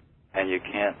 And you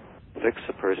can't fix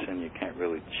a person, you can't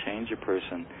really change a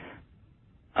person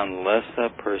unless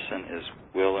that person is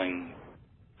willing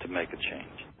to make a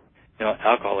change. You know,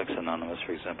 Alcoholics Anonymous,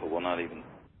 for example,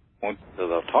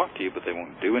 they'll talk to you, but they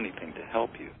won't do anything to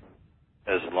help you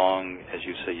as long as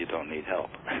you say you don't need help.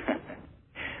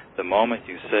 The moment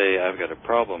you say, I've got a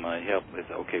problem, I help, they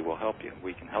say, okay, we'll help you.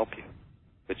 We can help you.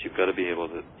 But you've got to be able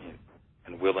to,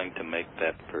 and willing to make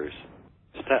that first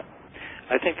step.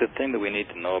 I think the thing that we need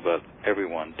to know about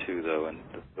everyone, too, though, and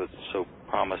what's so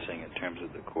promising in terms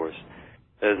of the Course,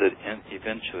 is that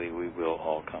eventually we will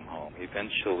all come home.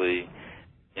 Eventually,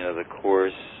 the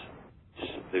Course,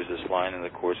 there's this line in the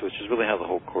Course, which is really how the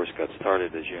whole Course got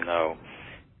started, as you know,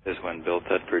 is when Bill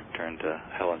Thetford turned to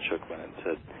Helen Schucman and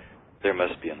said, there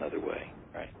must be another way,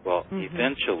 right? Well,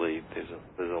 eventually,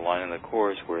 there's a line in the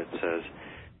Course where it says,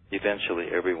 eventually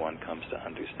everyone comes to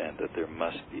understand that there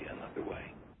must be another way.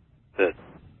 That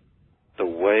the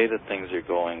way that things are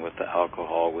going with the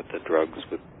alcohol, with the drugs,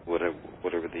 with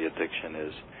whatever the addiction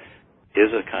is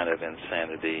a kind of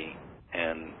insanity,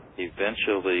 and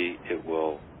eventually it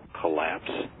will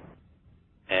collapse.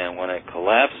 And when it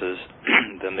collapses,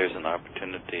 then there's an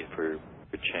opportunity for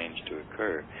change to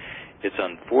occur. It's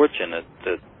unfortunate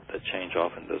that change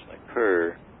often doesn't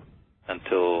occur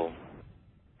until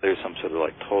there's some sort of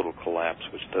like total collapse,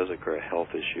 which does occur, a health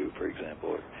issue, for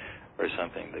example, or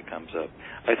something that comes up.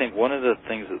 I think one of the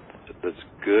things that's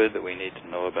good that we need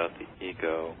to know about the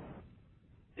ego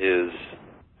is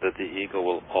that the ego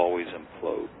will always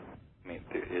implode. I mean,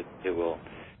 it will.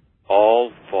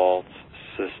 All false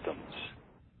systems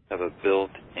have a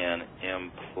built-in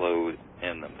implode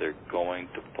in them. They're going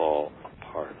to fall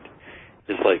apart.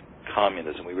 It's like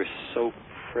communism. We were so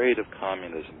afraid of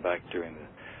communism back during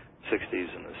the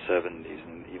 60s and the 70s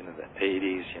and even in the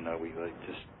 80s. We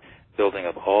just building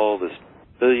up all this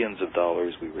billions of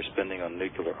dollars we were spending on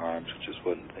nuclear arms, which is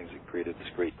one of the things that created this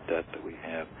great debt that we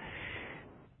have.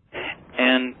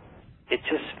 And it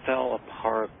just fell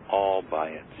apart all by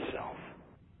itself.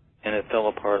 And it fell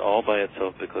apart all by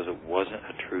itself because it wasn't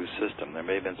a true system. There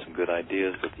may have been some good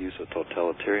ideas with the use of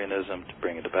totalitarianism to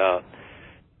bring it about.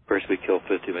 First, we killed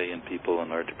 50 million people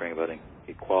in order to bring about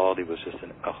equality. It was just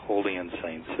a wholly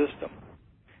insane system.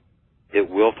 It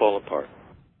will fall apart.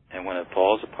 And when it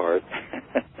falls apart,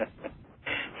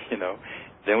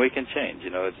 then we can change.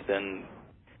 It's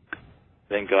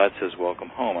then God says, welcome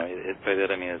home. By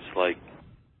that I mean it's like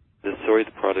the story of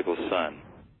the prodigal son.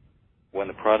 When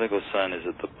the prodigal son is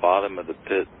at the bottom of the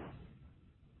pit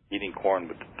eating corn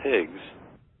with the pigs,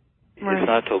 It's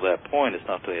not till that point, it's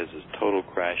not till he has this total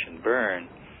crash and burn,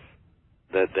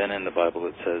 that then in the Bible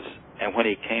it says, and when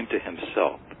he came to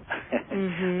himself.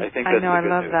 Mm-hmm. I think that's I the good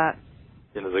love news. that.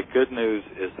 The good news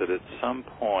is that at some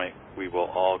point we will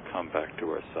all come back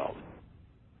to ourselves.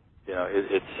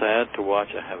 It's sad to watch.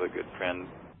 I have a good friend,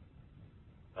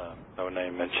 no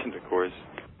name mentioned, of course,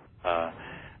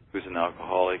 who's an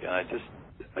alcoholic, and I just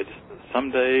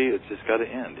someday it's just got to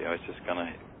end. It's just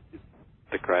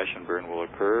the crash and burn will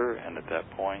occur, and at that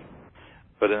point.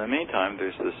 But in the meantime,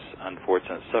 there's this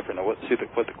unfortunate suffering. Now, what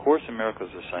the Course in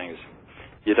Miracles is saying is,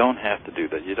 you don't have to do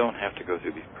that. You don't have to go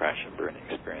through these crash and burning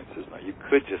experiences. Now, you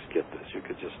could just get this. You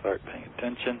could just start paying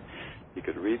attention. You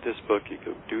could read this book. You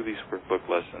could do these workbook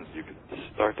lessons. You could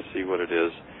start to see what it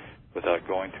is without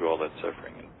going through all that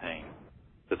suffering and pain.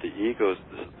 But the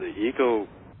ego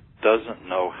doesn't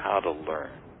know how to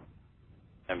learn.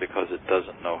 And because it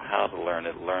doesn't know how to learn,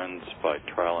 it learns by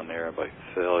trial and error, by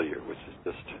failure, which is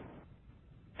just,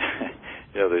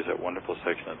 there's that wonderful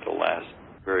section at the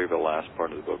very last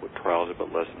part of the book with trials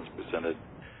but lessons presented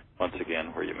once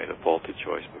again where you made a faulty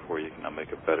choice before you can now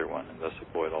make a better one and thus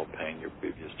avoid all pain your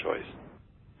previous choice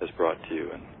has brought to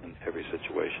you in every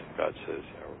situation. God says,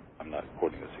 I'm not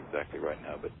quoting this exactly right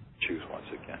now, but choose once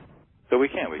again. So we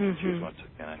can choose once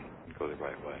again and go the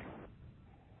right way.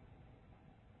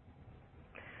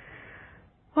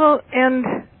 Well,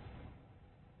 and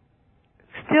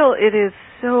still it is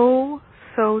so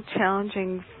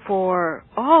challenging for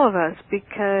all of us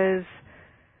because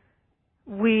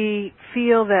we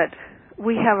feel that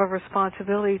we have a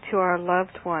responsibility to our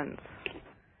loved ones.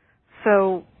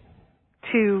 So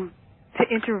to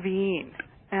intervene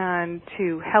and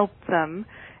to help them,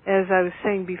 as I was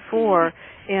saying before,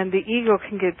 and the ego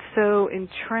can get so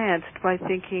entranced by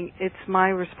thinking it's my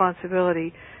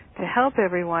responsibility to help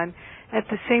everyone. At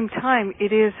the same time,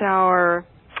 it is our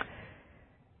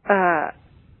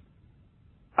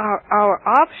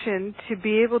option to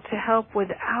be able to help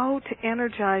without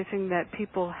energizing that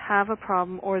people have a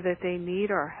problem or that they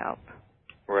need our help.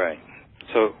 Right.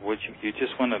 So what you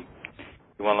just want to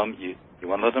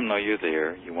let them know you're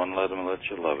there. You want to let them know that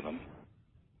you love them,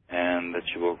 and that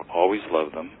you will always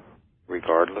love them,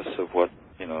 regardless of what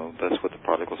That's what the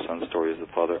prodigal son story is.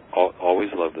 The father always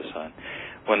loved the son.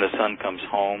 When the son comes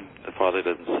home, the father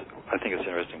doesn't. I think it's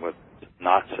interesting what's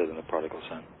not said in the prodigal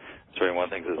son. Sorry, one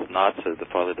thing that's not said, the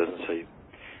father doesn't say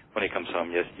when he comes home,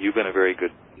 yes, you've been a very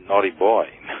good, naughty boy.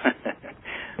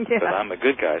 Yeah. But I'm a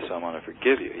good guy, so I'm going to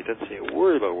forgive you. He doesn't say a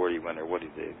word about where he went or what he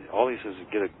did. All he says is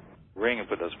get a ring and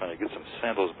put those on it, get some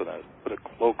sandals, put a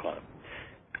cloak on it,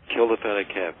 kill the fatted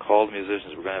calf, call the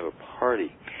musicians, we're going to have a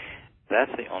party.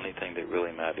 That's the only thing that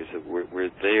really matters. That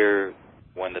we're there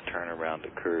when the turnaround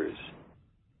occurs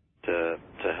to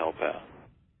help out.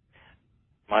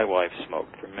 My wife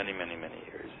smoked for many, many, many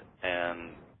years,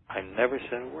 and I never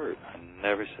said a word. I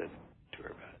never said to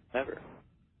her about it. Never.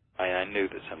 I knew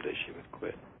that someday she would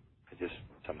quit.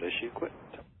 Someday she would quit.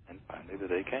 And finally the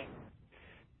day came.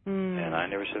 And I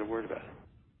never said a word about it.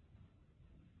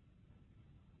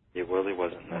 It really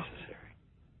wasn't necessary.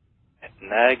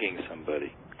 Nagging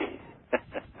somebody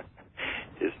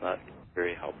is not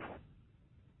very helpful.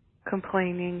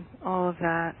 Complaining, all of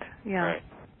that, yeah. Right.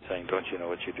 Saying, don't you know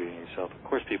what you're doing yourself? Of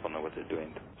course people know what they're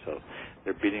doing to themselves.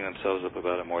 They're beating themselves up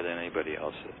about it more than anybody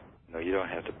else is. You don't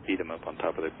have to beat them up on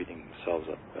top of their beating themselves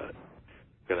up about it.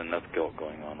 You've got enough guilt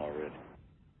going on already.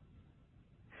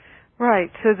 Right.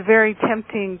 So it's very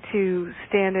tempting to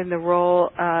stand in the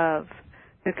role of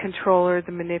the controller,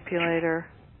 the manipulator.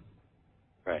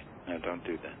 Right. No, don't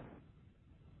do that.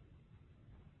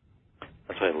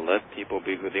 That's why let people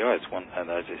be who they are. And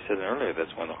as I said earlier,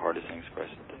 that's one of the hardest things for us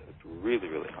to do. It's really,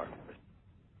 really hard for us.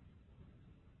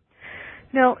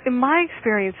 Now, in my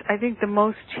experience, I think the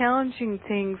most challenging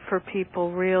thing for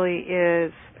people really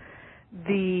is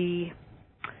the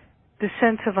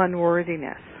sense of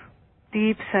unworthiness,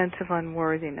 deep sense of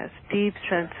unworthiness, deep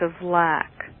sense of lack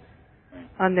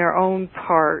on their own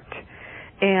part.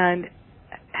 And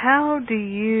how do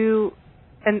you,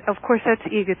 and of course that's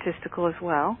egotistical as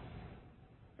well,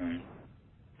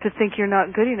 to think you're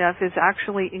not good enough is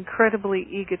actually incredibly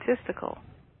egotistical.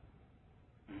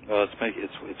 Well,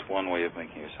 it's one way of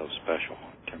making yourself special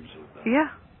in terms of in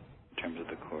terms of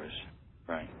the Course,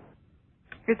 right?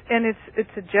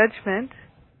 It's a judgment.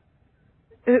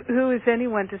 Who is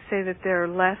anyone to say that they're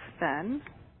less than?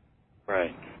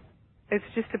 Right. It's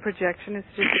just a projection.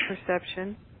 It's just a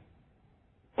perception.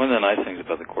 One of the nice things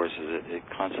about the Course is it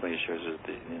constantly assures us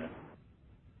that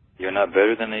you're not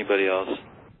better than anybody else.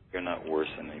 You're not worse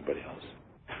than anybody else.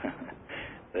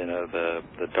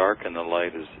 The dark and the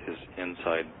light is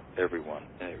inside everyone,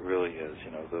 and it really is.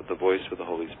 The voice of the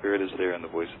Holy Spirit is there, and the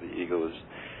voice of the ego is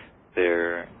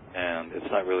there, and it's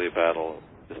not really a battle.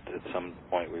 Just at some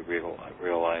point we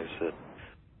realize that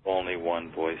only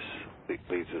one voice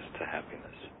leads us to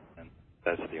happiness, and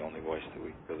that's the only voice that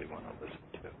we really want to listen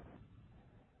to.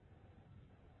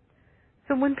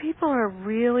 So when people are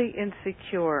really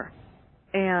insecure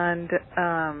and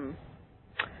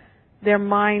their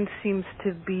mind seems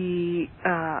to be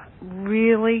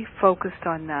really focused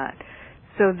on that.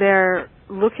 So they're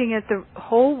looking at the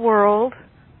whole world,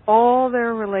 all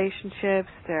their relationships,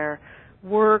 their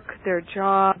work, their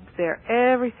job, their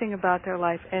everything about their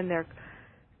life, and they're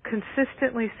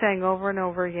consistently saying over and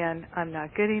over again, I'm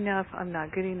not good enough, I'm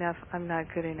not good enough, I'm not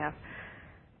good enough.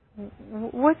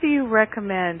 What do you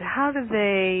recommend? How do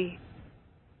they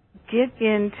get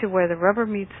into where the rubber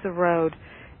meets the road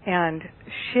and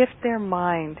shift their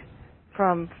mind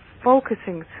from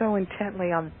focusing so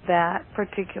intently on that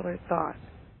particular thought?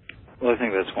 Well, I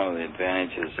think that's one of the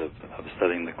advantages of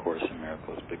studying the Course in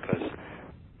Miracles, because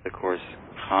the Course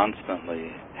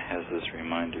constantly has this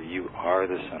reminder, you are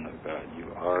the Son of God,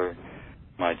 you are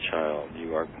my child,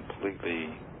 you are completely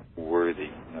worthy,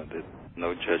 that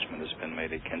no judgment has been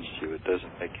made against you. It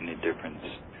doesn't make any difference.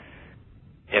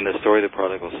 In the story of the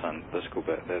prodigal son, let's go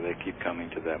back, they keep coming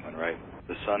to that one, right?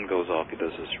 The son goes off, he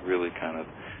does this really kind of,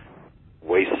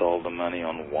 wastes all the money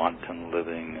on wanton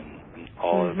living and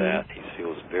all of that. He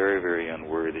feels very, very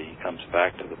unworthy. He comes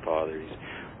back to the father.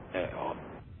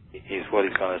 He's what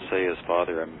he's going to say is,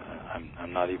 Father,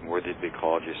 I'm not even worthy to be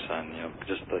called your son.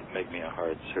 Just like make me a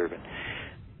hard servant.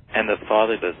 And the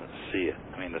father doesn't see it.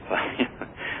 I mean, the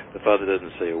father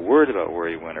doesn't say a word about where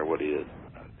he went or what he did.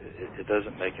 It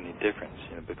doesn't make any difference,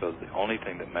 because the only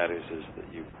thing that matters is that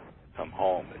you've come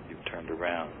home, that you've turned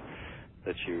around,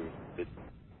 that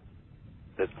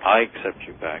I accept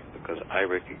you back because I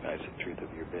recognize the truth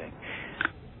of your being.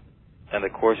 And the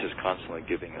Course is constantly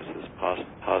giving us this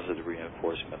positive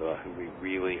reinforcement about who we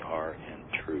really are in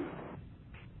truth.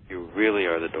 You really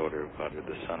are the daughter of God, or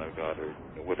the son of God, or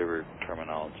whatever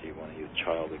terminology you want to use,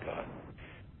 child of God.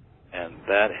 And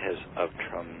that has of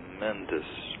tremendous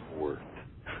worth.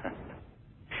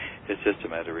 It's just a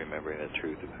matter of remembering the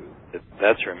truth of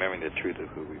that's remembering the truth of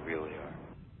who we really are.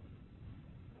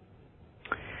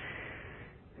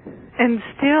 And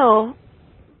still,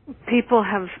 people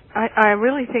have, I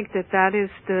really think that is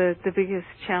the biggest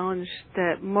challenge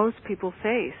that most people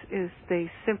face, is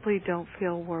they simply don't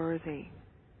feel worthy.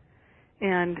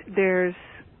 And there's,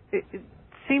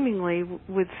 seemingly,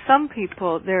 with some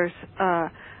people, there's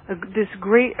this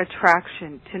great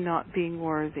attraction to not being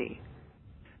worthy.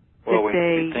 Well, we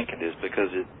think it is,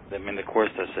 because the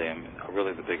Course does say,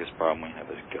 really the biggest problem we have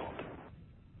is guilt.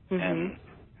 And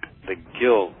the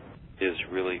guilt is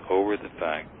really over the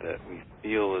fact that we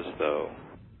feel as though,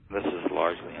 this is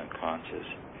largely unconscious,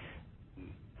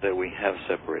 that we have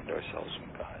separated ourselves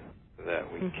from God,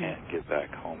 that we can't get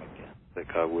back home again, that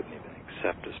God wouldn't even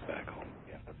accept us back home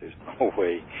again, that there's no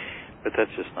way, but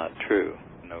that's just not true.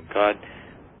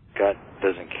 God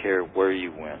doesn't care where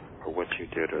you went or what you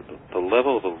did, or the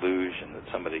level of illusion that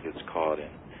somebody gets caught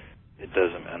in. It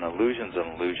doesn't. An illusion's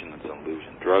an illusion. It's an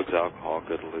illusion. Drugs, alcohol,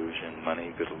 good illusion.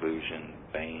 Money, good illusion.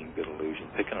 Fame, good illusion.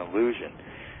 Pick an illusion.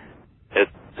 At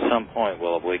some point,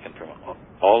 we'll awaken from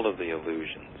all of the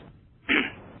illusions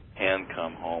and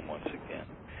come home once again.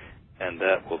 And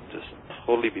that will just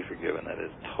totally be forgiven. That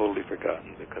is totally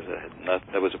forgotten, because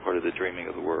that was a part of the dreaming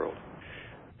of the world.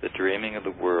 The dreaming of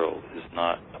the world is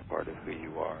not a part of who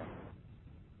you are.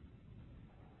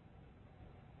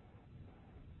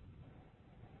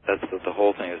 That's the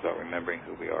whole thing is about remembering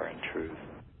who we are in truth.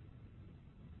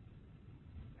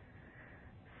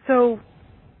 So,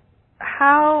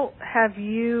 how have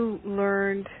you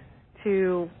learned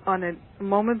to, on a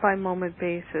moment-by-moment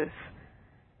basis,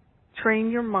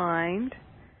 train your mind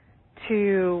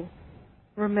to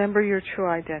remember your true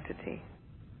identity?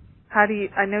 How do you,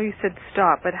 I know you said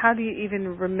stop, but how do you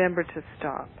even remember to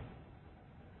stop?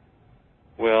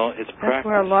 Well, it's practice. That's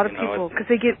where a lot of people, because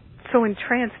they get so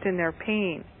entranced in their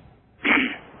pain.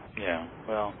 Yeah,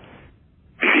 well,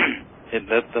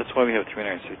 that's why we have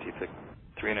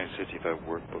 365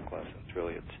 workbook lessons.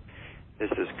 Really, it's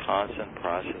this constant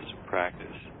process of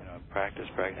practice. Practice,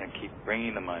 and keep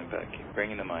bringing the mind back.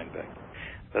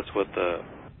 That's what the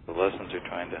lessons are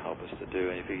trying to help us to do.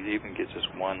 And if you even get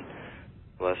just one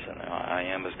lesson, I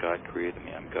am as God created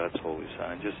me. I'm God's holy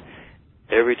son. And just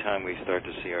every time we start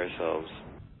to see ourselves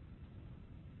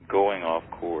going off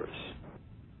course,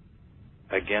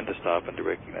 again, to stop and to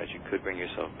recognize you could bring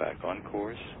yourself back on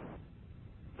course,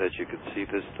 that you could see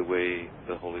this the way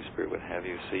the Holy Spirit would have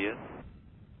you see it,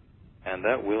 and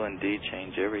that will indeed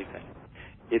change everything.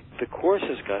 The Course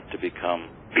has got to become,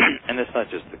 and it's not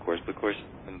just the Course, the Course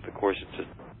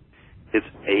it's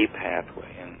a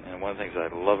pathway, and one of the things I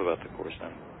love about the Course,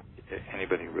 and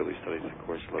anybody who really studies the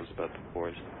Course loves about the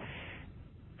Course,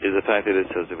 is the fact that it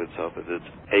says of itself that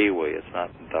it's a way, it's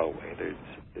not the way.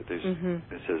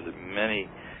 It says that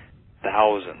many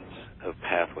thousands of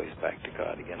pathways back to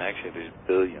God. Again, actually there's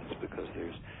billions, because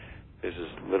there's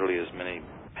literally as many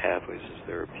pathways as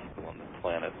there are people on the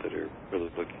planet that are really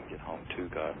looking to get home to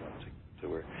God. So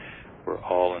we're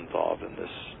all involved in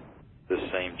this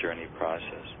same journey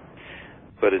process.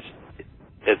 But it's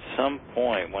at some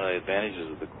point, one of the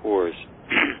advantages of the Course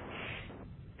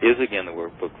is, again, the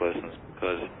workbook lessons,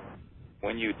 because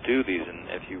when you do these, and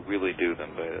if you really do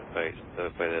them, by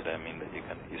that I mean that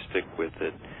you stick with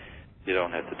it. You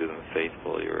don't have to do them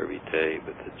faithfully or every day,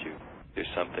 but that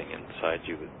there's something inside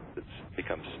you that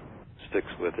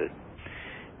sticks with it.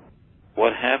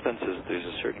 What happens is there's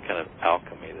a certain kind of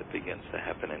alchemy that begins to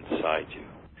happen inside you.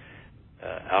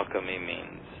 Alchemy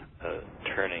means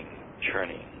turning,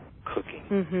 churning,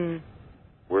 cooking,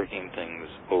 working things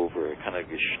over, a kind of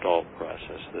gestalt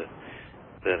process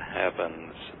that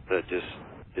happens, that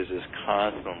is just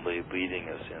constantly leading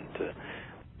us into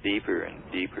deeper and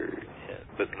deeper.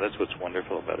 But that's what's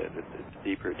wonderful about it. It's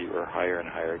deeper, deeper, higher and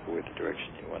higher, go with the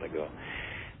direction you want to go,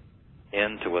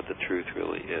 into what the truth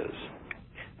really is.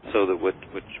 So that what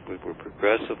we're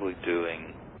progressively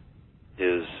doing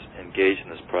is engage in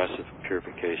this process of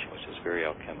purification, which is very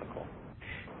alchemical.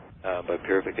 By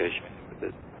purification,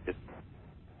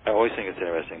 I always think it's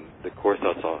interesting. The Course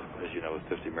starts off, as you know, with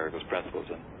 50 miracles principles,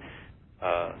 and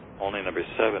only number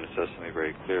 7 says something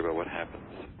very clear about what happens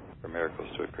for miracles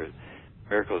to occur.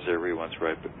 Miracles everyone's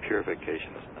right, but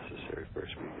purification is necessary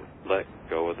first. We let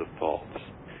go of the false,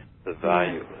 the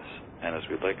valueless, and as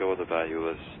we let go of the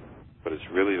valueless, what is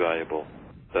really valuable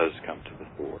does come to the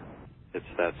fore. It's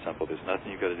that simple. There's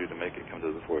nothing you've got to do to make it come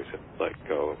to the fore except let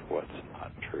go of what's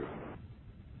not true.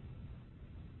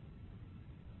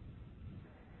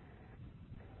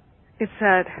 It's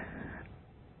that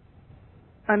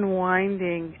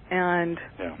unwinding, and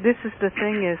this is the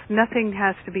thing: is nothing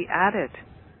has to be added.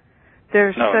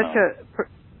 There's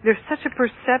such a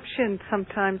perception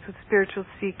sometimes with spiritual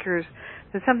seekers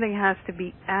that something has to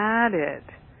be added.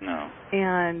 No.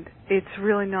 And it's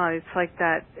really not. It's like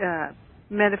that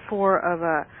metaphor of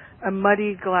a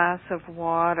muddy glass of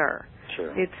water.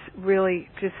 Sure. It's really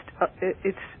just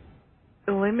it's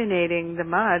eliminating the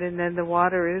mud, and then the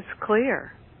water is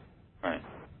clear. Right.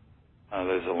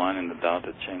 There's a line in the Tao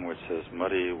Te Ching which says,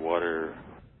 "Muddy water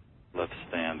left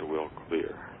stand will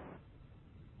clear."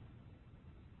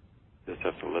 Just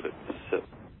have to let it sit,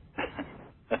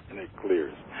 and it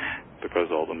clears, because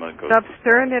all the mud goes. Stop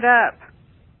stirring it up.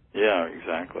 Yeah,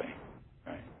 exactly.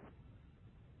 Right.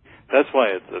 That's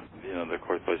why the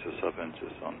Course places such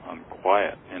emphasis on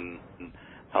quiet, and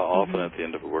how often at the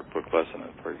end of a workbook lesson,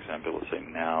 for example, it'll say,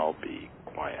 "Now be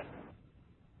quiet."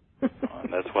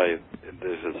 And that's why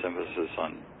there's this emphasis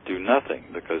on do nothing,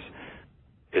 because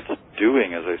it's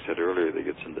doing, as I said earlier, that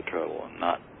gets into trouble, and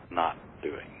not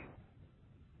doing.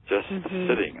 Just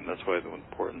sitting, and that's why the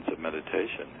importance of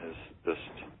meditation is just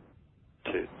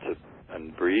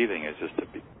and breathing is just to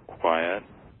be quiet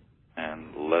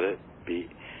and let it be.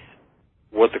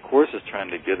 What the Course is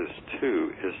trying to get us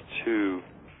to is to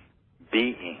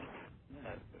being.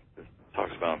 It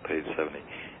talks about on page 70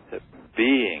 that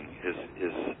being is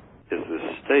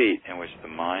the state in which the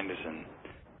mind is in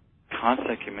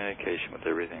constant communication with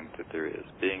everything that there is.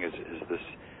 Being is this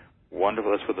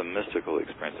wonderful, that's what the mystical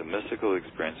experience. The mystical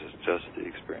experience is just the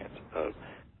experience of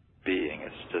being.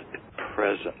 It's just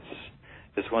presence.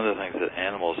 It's one of the things that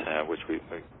animals have, which we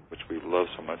love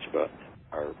so much about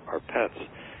our pets,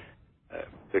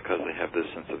 because they have this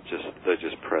sense of they're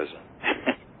just present.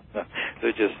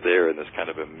 They're just there in this kind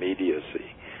of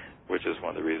immediacy, which is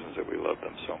one of the reasons that we love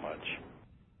them so much.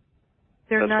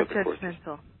 They're not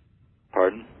judgmental.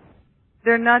 Pardon?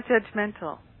 They're not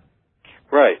judgmental.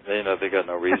 Right. They got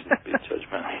no reason to be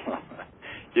judgmental.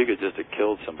 You could just have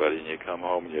killed somebody and you come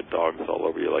home and your dog's all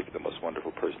over you like you're the most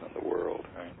wonderful person in the world,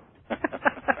 right?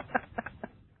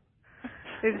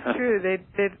 It's true.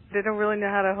 They don't really know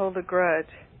how to hold a grudge.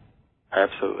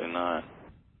 Absolutely not.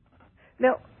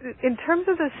 Now, in terms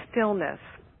of the stillness,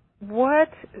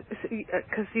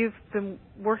 because you've been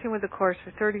working with the Course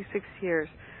for 36 years,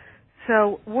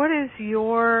 so what is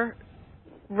your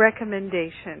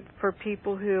recommendation for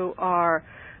people who are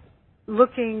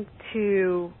looking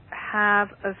to have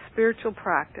a spiritual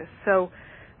practice? So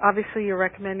obviously you're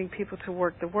recommending people to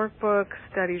work the workbook,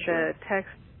 study the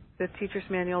text, the teacher's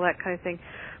manual, that kind of thing.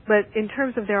 But in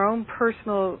terms of their own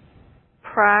personal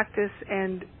practice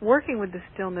and working with the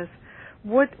stillness,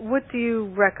 what do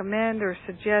you recommend or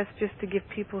suggest, just to give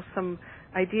people some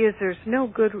ideas? There's no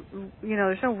good,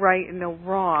 there's no right and no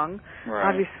wrong. Right.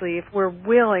 Obviously, if we're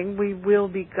willing, we will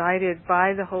be guided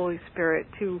by the Holy Spirit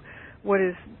to what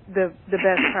is the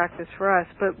best practice for us.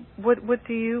 But what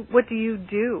do you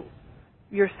do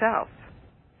yourself?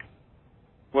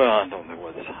 Well, I don't know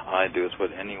what I do. It's what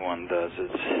anyone does.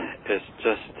 It's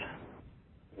just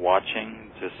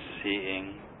watching, just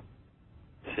seeing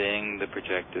the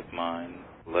projective mind,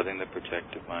 letting the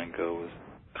projective mind go is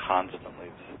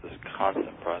constantly this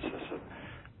constant process of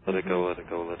let it go, let it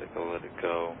go, let it go, let it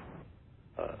go.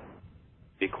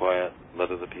 Be quiet, let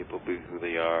other people be who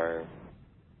they are.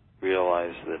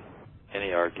 Realize that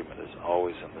any argument is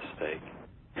always a mistake.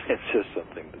 It's just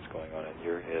something that's going on in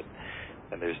your head,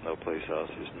 and there's no place else.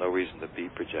 There's no reason to be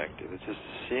projected. It's just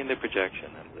seeing the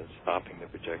projection and then stopping the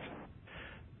projection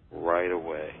right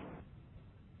away.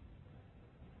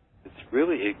 It's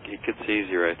really, it gets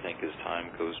easier, I think, as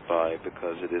time goes by,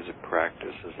 because it is a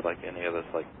practice. It's like any other,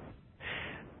 it's like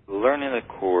learning a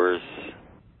course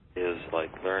is like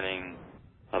learning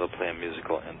how to play a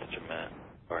musical instrument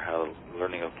or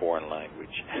learning a foreign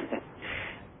language.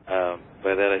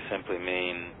 By that I simply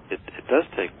mean it does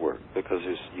take work, because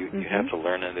you have to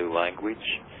learn a new language.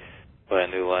 By a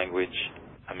new language,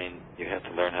 I mean you have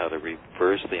to learn how to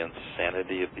reverse the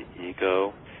insanity of the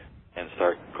ego and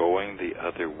start going the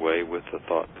other way with the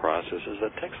thought processes.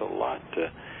 That takes a lot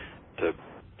to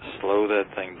slow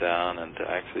that thing down and to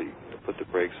actually put the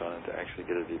brakes on and to actually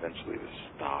get it eventually to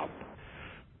stop.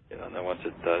 And then once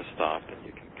it does stop, then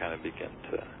you can kind of begin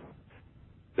to.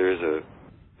 There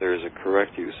is a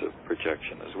correct use of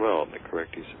projection as well, and the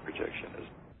correct use of projection is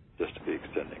just to be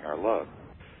extending our love,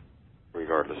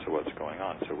 regardless of what's going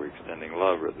on. So we're extending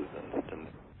love rather than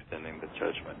extending the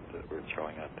judgment that we're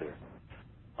throwing out there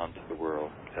onto the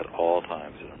world at all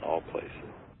times and in all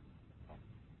places.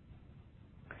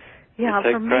 Yeah,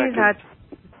 for me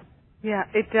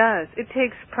it does. It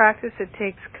takes practice. It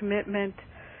takes commitment.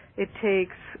 It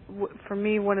takes, for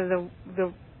me, one of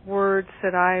the words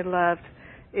that I loved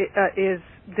is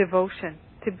devotion.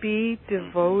 To be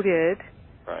devoted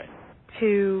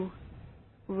to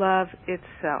love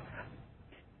itself.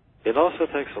 It also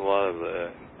takes a lot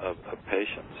of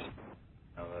patience.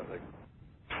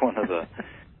 One of the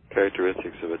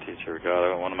characteristics of a teacher of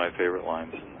God, one of my favorite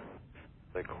lines in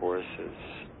the Course is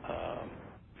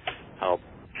how,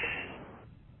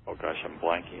 oh gosh, I'm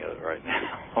blanking at it right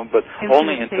now, but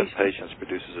only infant patience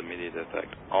produces immediate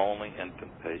effect. Only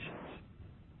infant patience.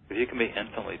 If you can be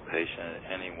infinitely patient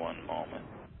at any one moment,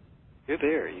 you're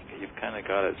there. You've kind of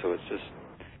got it. So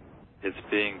it's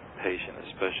being patient,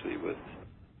 especially with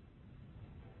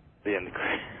the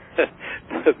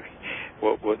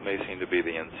what may seem to be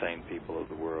the insane people of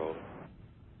the world,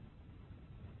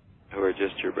 who are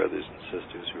just your brothers and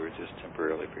sisters who are just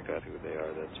temporarily forgot who they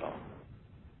are. That's all.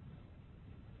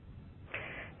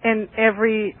 And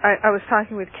I was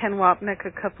talking with Ken Wapnick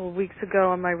a couple of weeks ago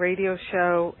on my radio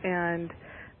show, and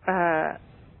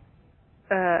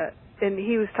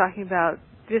he was talking about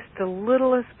just the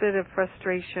littlest bit of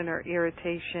frustration or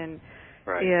irritation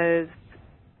is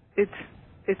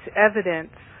it's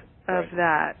evidence of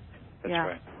that. That's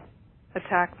right.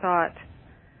 Attack thought.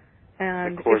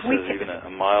 And of course, even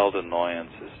a mild annoyance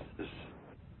is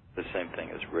the same thing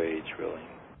as rage, really.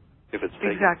 If it's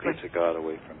taking a piece of God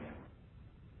away from you.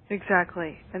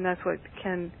 Exactly, and that's what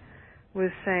Ken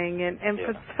was saying. And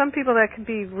for some people that can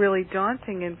be really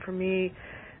daunting, and for me,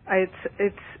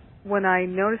 it's when I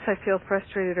notice I feel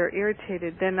frustrated or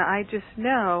irritated, then I just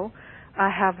know I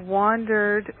have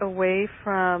wandered away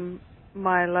from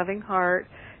my loving heart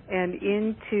and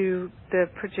into the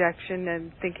projection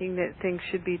and thinking that things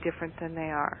should be different than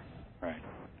they are. Right.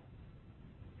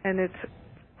 And it's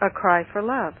a cry for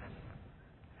love.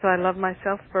 So I love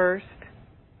myself first,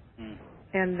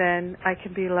 and then I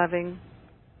can be loving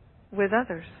with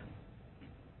others.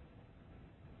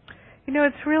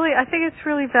 I think it's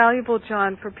really valuable,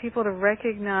 John, for people to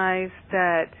recognize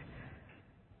that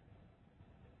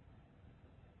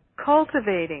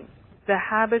cultivating the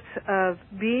habits of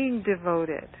being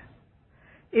devoted,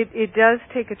 it does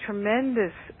take a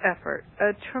tremendous effort.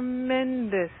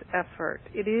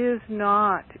 It is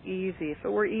not easy. If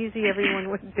it were easy, everyone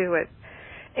would do it.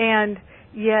 And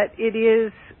yet it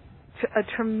is a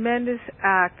tremendous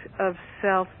act of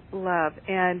self-love.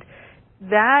 And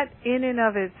that in and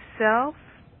of itself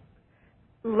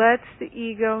lets the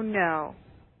ego know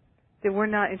that we're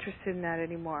not interested in that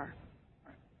anymore.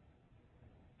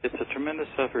 It's a tremendous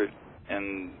effort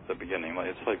in the beginning.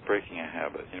 It's like breaking a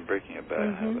habit, breaking a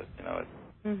bad habit.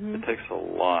 It takes a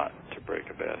lot to break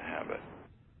a bad habit.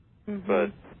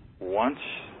 But once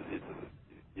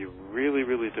you really,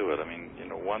 really do it,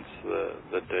 once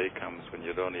the day comes when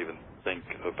you don't even think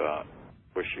about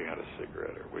wish you had a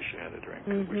cigarette or wish you had a drink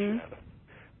or wish you had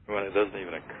when it doesn't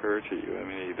even occur to you,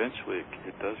 eventually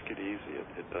it does get easy.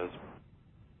 It does.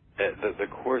 The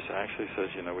Course actually says,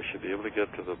 we should be able to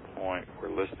get to the point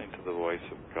where listening to the voice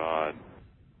of God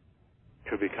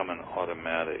could become an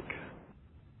automatic,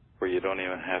 where you don't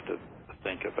even have to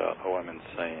think about, oh, I'm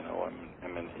insane, oh,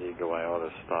 I'm an ego, I ought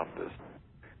to stop this.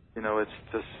 You know, it's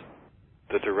just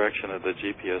the direction of the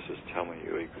GPS is telling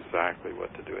you exactly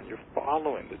what to do, and you're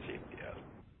following the GPS.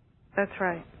 That's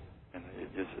right. And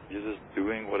you're just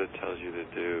doing what it tells you to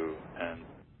do, and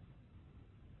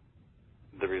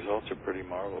the results are pretty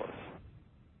marvelous.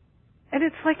 And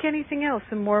it's like anything else.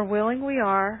 The more willing we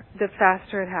are, the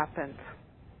faster it happens.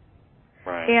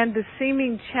 Right. And the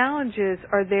seeming challenges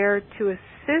are there to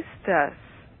assist us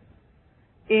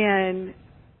in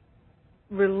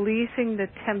releasing the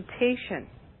temptation,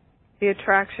 the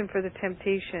attraction for the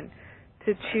temptation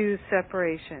to choose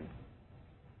separation.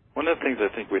 One of the things I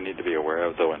think we need to be aware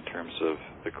of, though, in terms of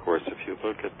the Course, if you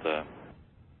look at the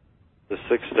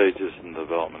 6 stages in the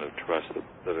development of trust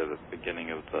that are at the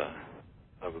beginning of the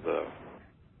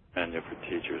Manual for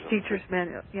Teachers. Teacher's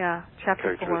Manual, yeah,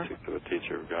 chapter 4. Characteristics of a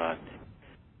Teacher of God.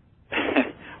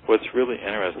 What's really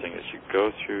interesting is you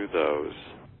go through those.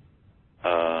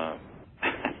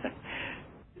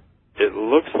 It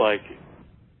looks like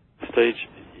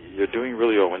you're doing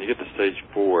really well. When you get to stage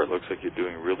 4, it looks like you're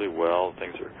doing really well.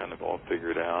 Things are kind of all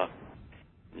figured out.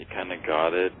 You kind of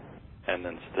got it. And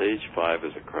then stage 5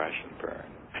 is a crash and burn.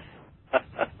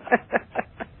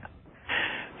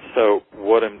 So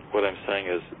what I'm saying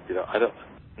is, you know,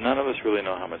 none of us really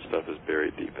know how much stuff is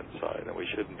buried deep inside, and we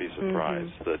shouldn't be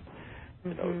surprised that,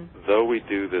 you know, though we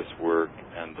do this work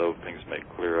and though things may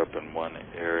clear up in one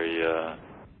area,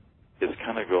 it's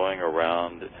kind of going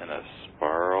around in a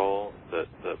spiral that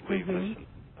leads us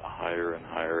higher and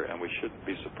higher, and we shouldn't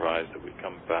be surprised that we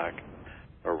come back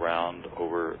around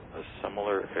over a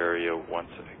similar area once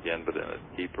again, but in a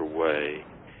deeper way.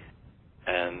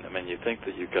 And, I mean, you think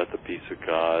that you've got the peace of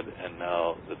God, and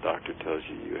now the doctor tells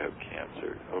you have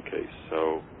cancer. Okay,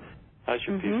 so how's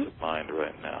your peace of mind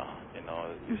right now? You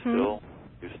know,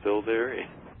 you still there?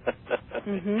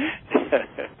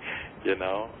 You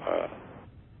know?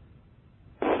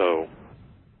 So.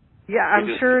 Yeah,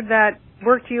 I'm sure that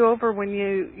worked you over when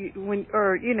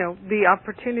the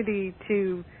opportunity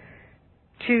to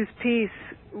choose peace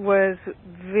was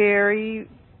very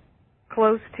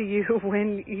close to you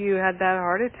when you had that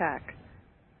heart attack.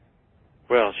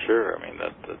 Well, sure. I mean,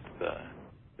 that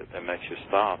makes you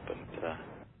stop and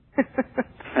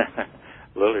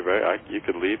literally, right? You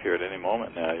could leave here at any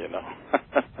moment now. You know,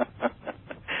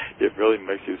 it really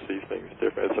makes you see things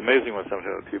different. It's amazing when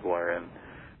sometimes people are in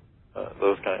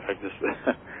those kind.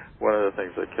 One of the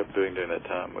things I kept doing during that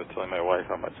time was telling my wife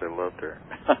how much I loved her.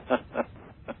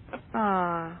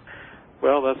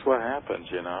 Well, that's what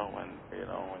happens, when it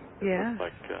looks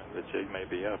like the jig may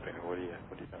be up. And what are you going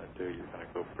to do? You're going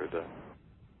to go for the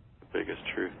biggest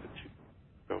truth that you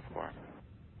go for.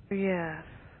 Yes.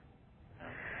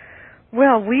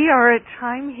 Well, we are at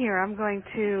time here. I'm going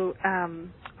to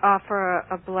offer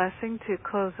a blessing to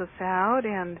close us out,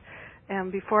 and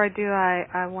before I do,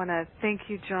 I want to thank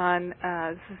you, John.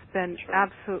 This has been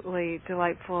absolutely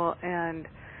delightful, and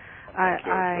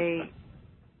I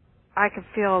can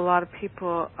feel a lot of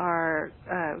people are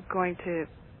going to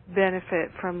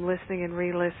benefit from listening and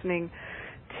re-listening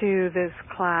to this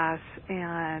class,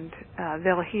 and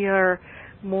they'll hear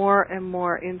more and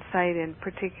more insight and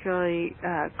particularly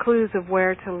clues of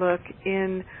where to look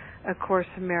in A Course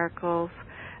in Miracles.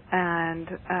 And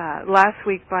last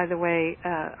week, by the way,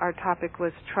 our topic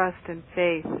was trust and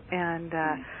faith, and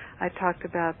I talked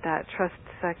about that trust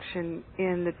section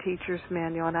in the Teacher's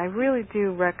Manual, and I really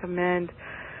do recommend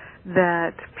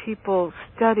that people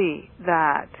study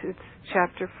that. It's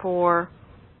chapter 4,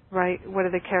 right? What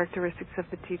are the characteristics of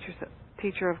the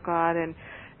teacher of God? And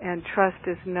trust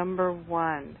is number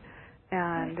 1.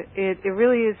 And it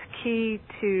really is key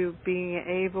to being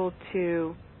able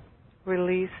to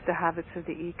release the habits of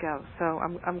the ego. So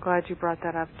I'm glad you brought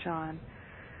that up, John.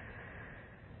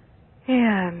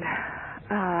 And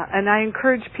I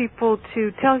encourage people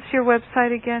to tell us your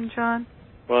website again, John.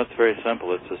 Well, it's very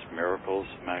simple. It's just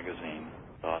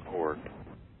miraclesmagazine.org.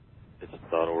 It's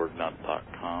 .org, not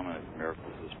 .com, and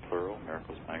miracles is plural,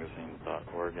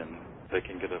 miraclesmagazine.org, and they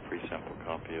can get a free sample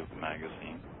copy of the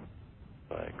magazine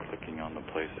by clicking on the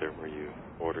place there where you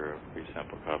order a free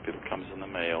sample copy. It comes in the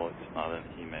mail. It's not an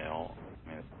email. I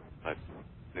mean, it's a type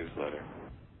newsletter.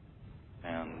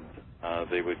 And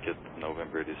they would get the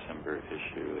November, December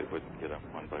issue. They wouldn't get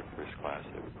one by first class.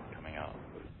 They would be coming out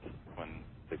when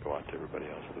they go out to everybody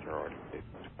else that are already paid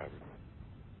subscribers.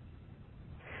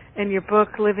 And your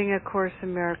book, Living A Course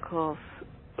in Miracles,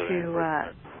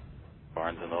 to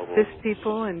Barnes & Noble. assist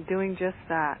people in doing just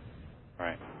that.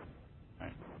 Right.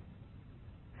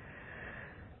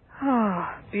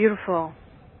 Oh, beautiful.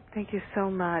 Thank you so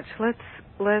much.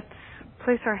 Let's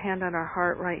place our hand on our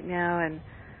heart right now, and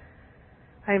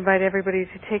I invite everybody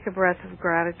to take a breath of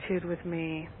gratitude with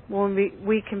me. When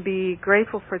we can be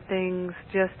grateful for things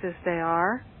just as they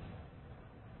are.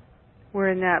 We're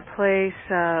in that place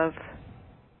of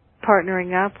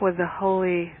partnering up with the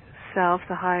Holy Self,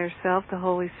 the higher self, the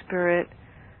Holy Spirit.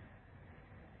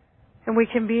 And we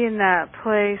can be in that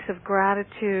place of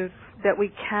gratitude that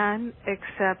we can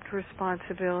accept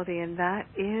responsibility, and that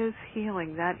is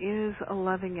healing. That is a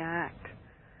loving act.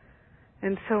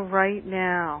 And so right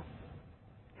now,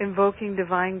 invoking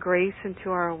divine grace into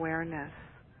our awareness,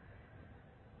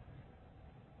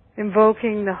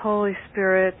 invoking the Holy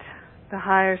Spirit, the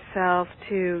higher self,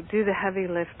 to do the heavy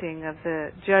lifting of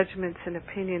the judgments and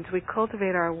opinions, we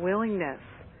cultivate our willingness.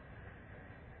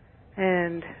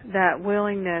 And that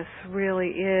willingness really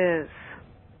is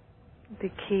the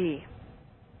key.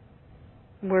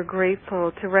 We're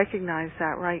grateful to recognize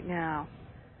that right now,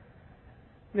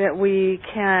 that we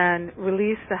can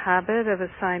release the habit of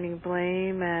assigning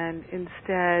blame and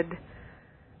instead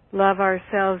love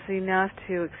ourselves enough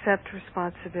to accept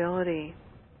responsibility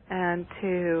and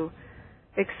to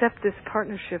accept this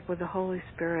partnership with the Holy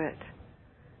Spirit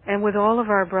and with all of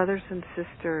our brothers and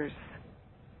sisters.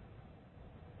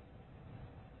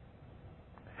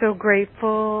 So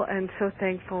grateful and so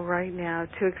thankful right now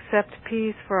to accept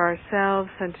peace for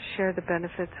ourselves and to share the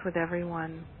benefits with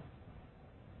everyone.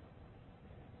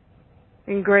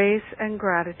 In grace and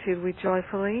gratitude we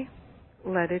joyfully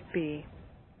let it be.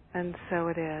 And so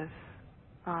it is.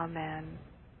 Amen.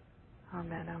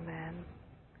 Amen, amen.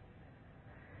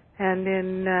 And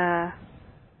in a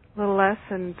little less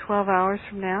than 12 hours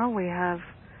from now, we have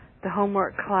the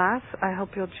homework class. I hope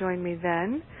you'll join me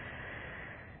then.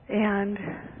 And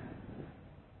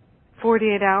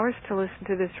 48 hours to listen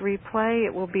to this replay.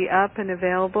 It will be up and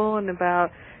available in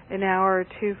about an hour or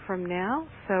two from now.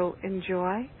 So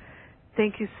enjoy.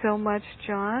 Thank you so much,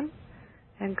 John.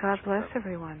 And God bless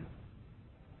everyone.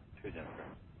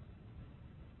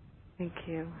 Thank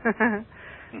you.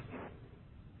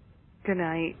 Good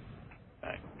night.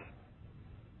 Bye.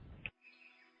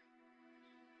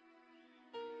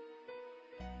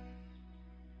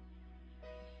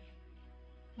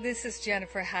 This is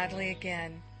Jennifer Hadley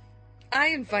again. I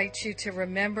invite you to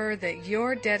remember that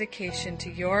your dedication to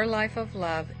your life of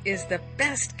love is the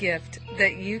best gift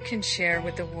that you can share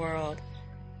with the world.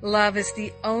 Love is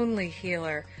the only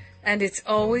healer, and it's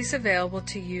always available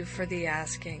to you for the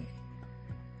asking.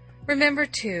 Remember,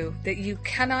 too, that you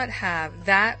cannot have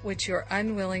that which you're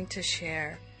unwilling to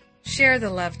share. Share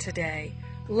the love today.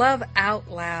 Love out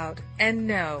loud, and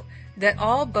know that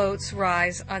all boats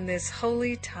rise on this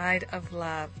holy tide of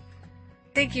love.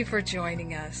 Thank you for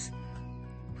joining us.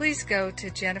 Please go to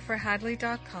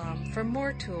jenniferhadley.com for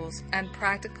more tools and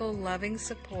practical loving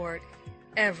support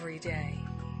every day.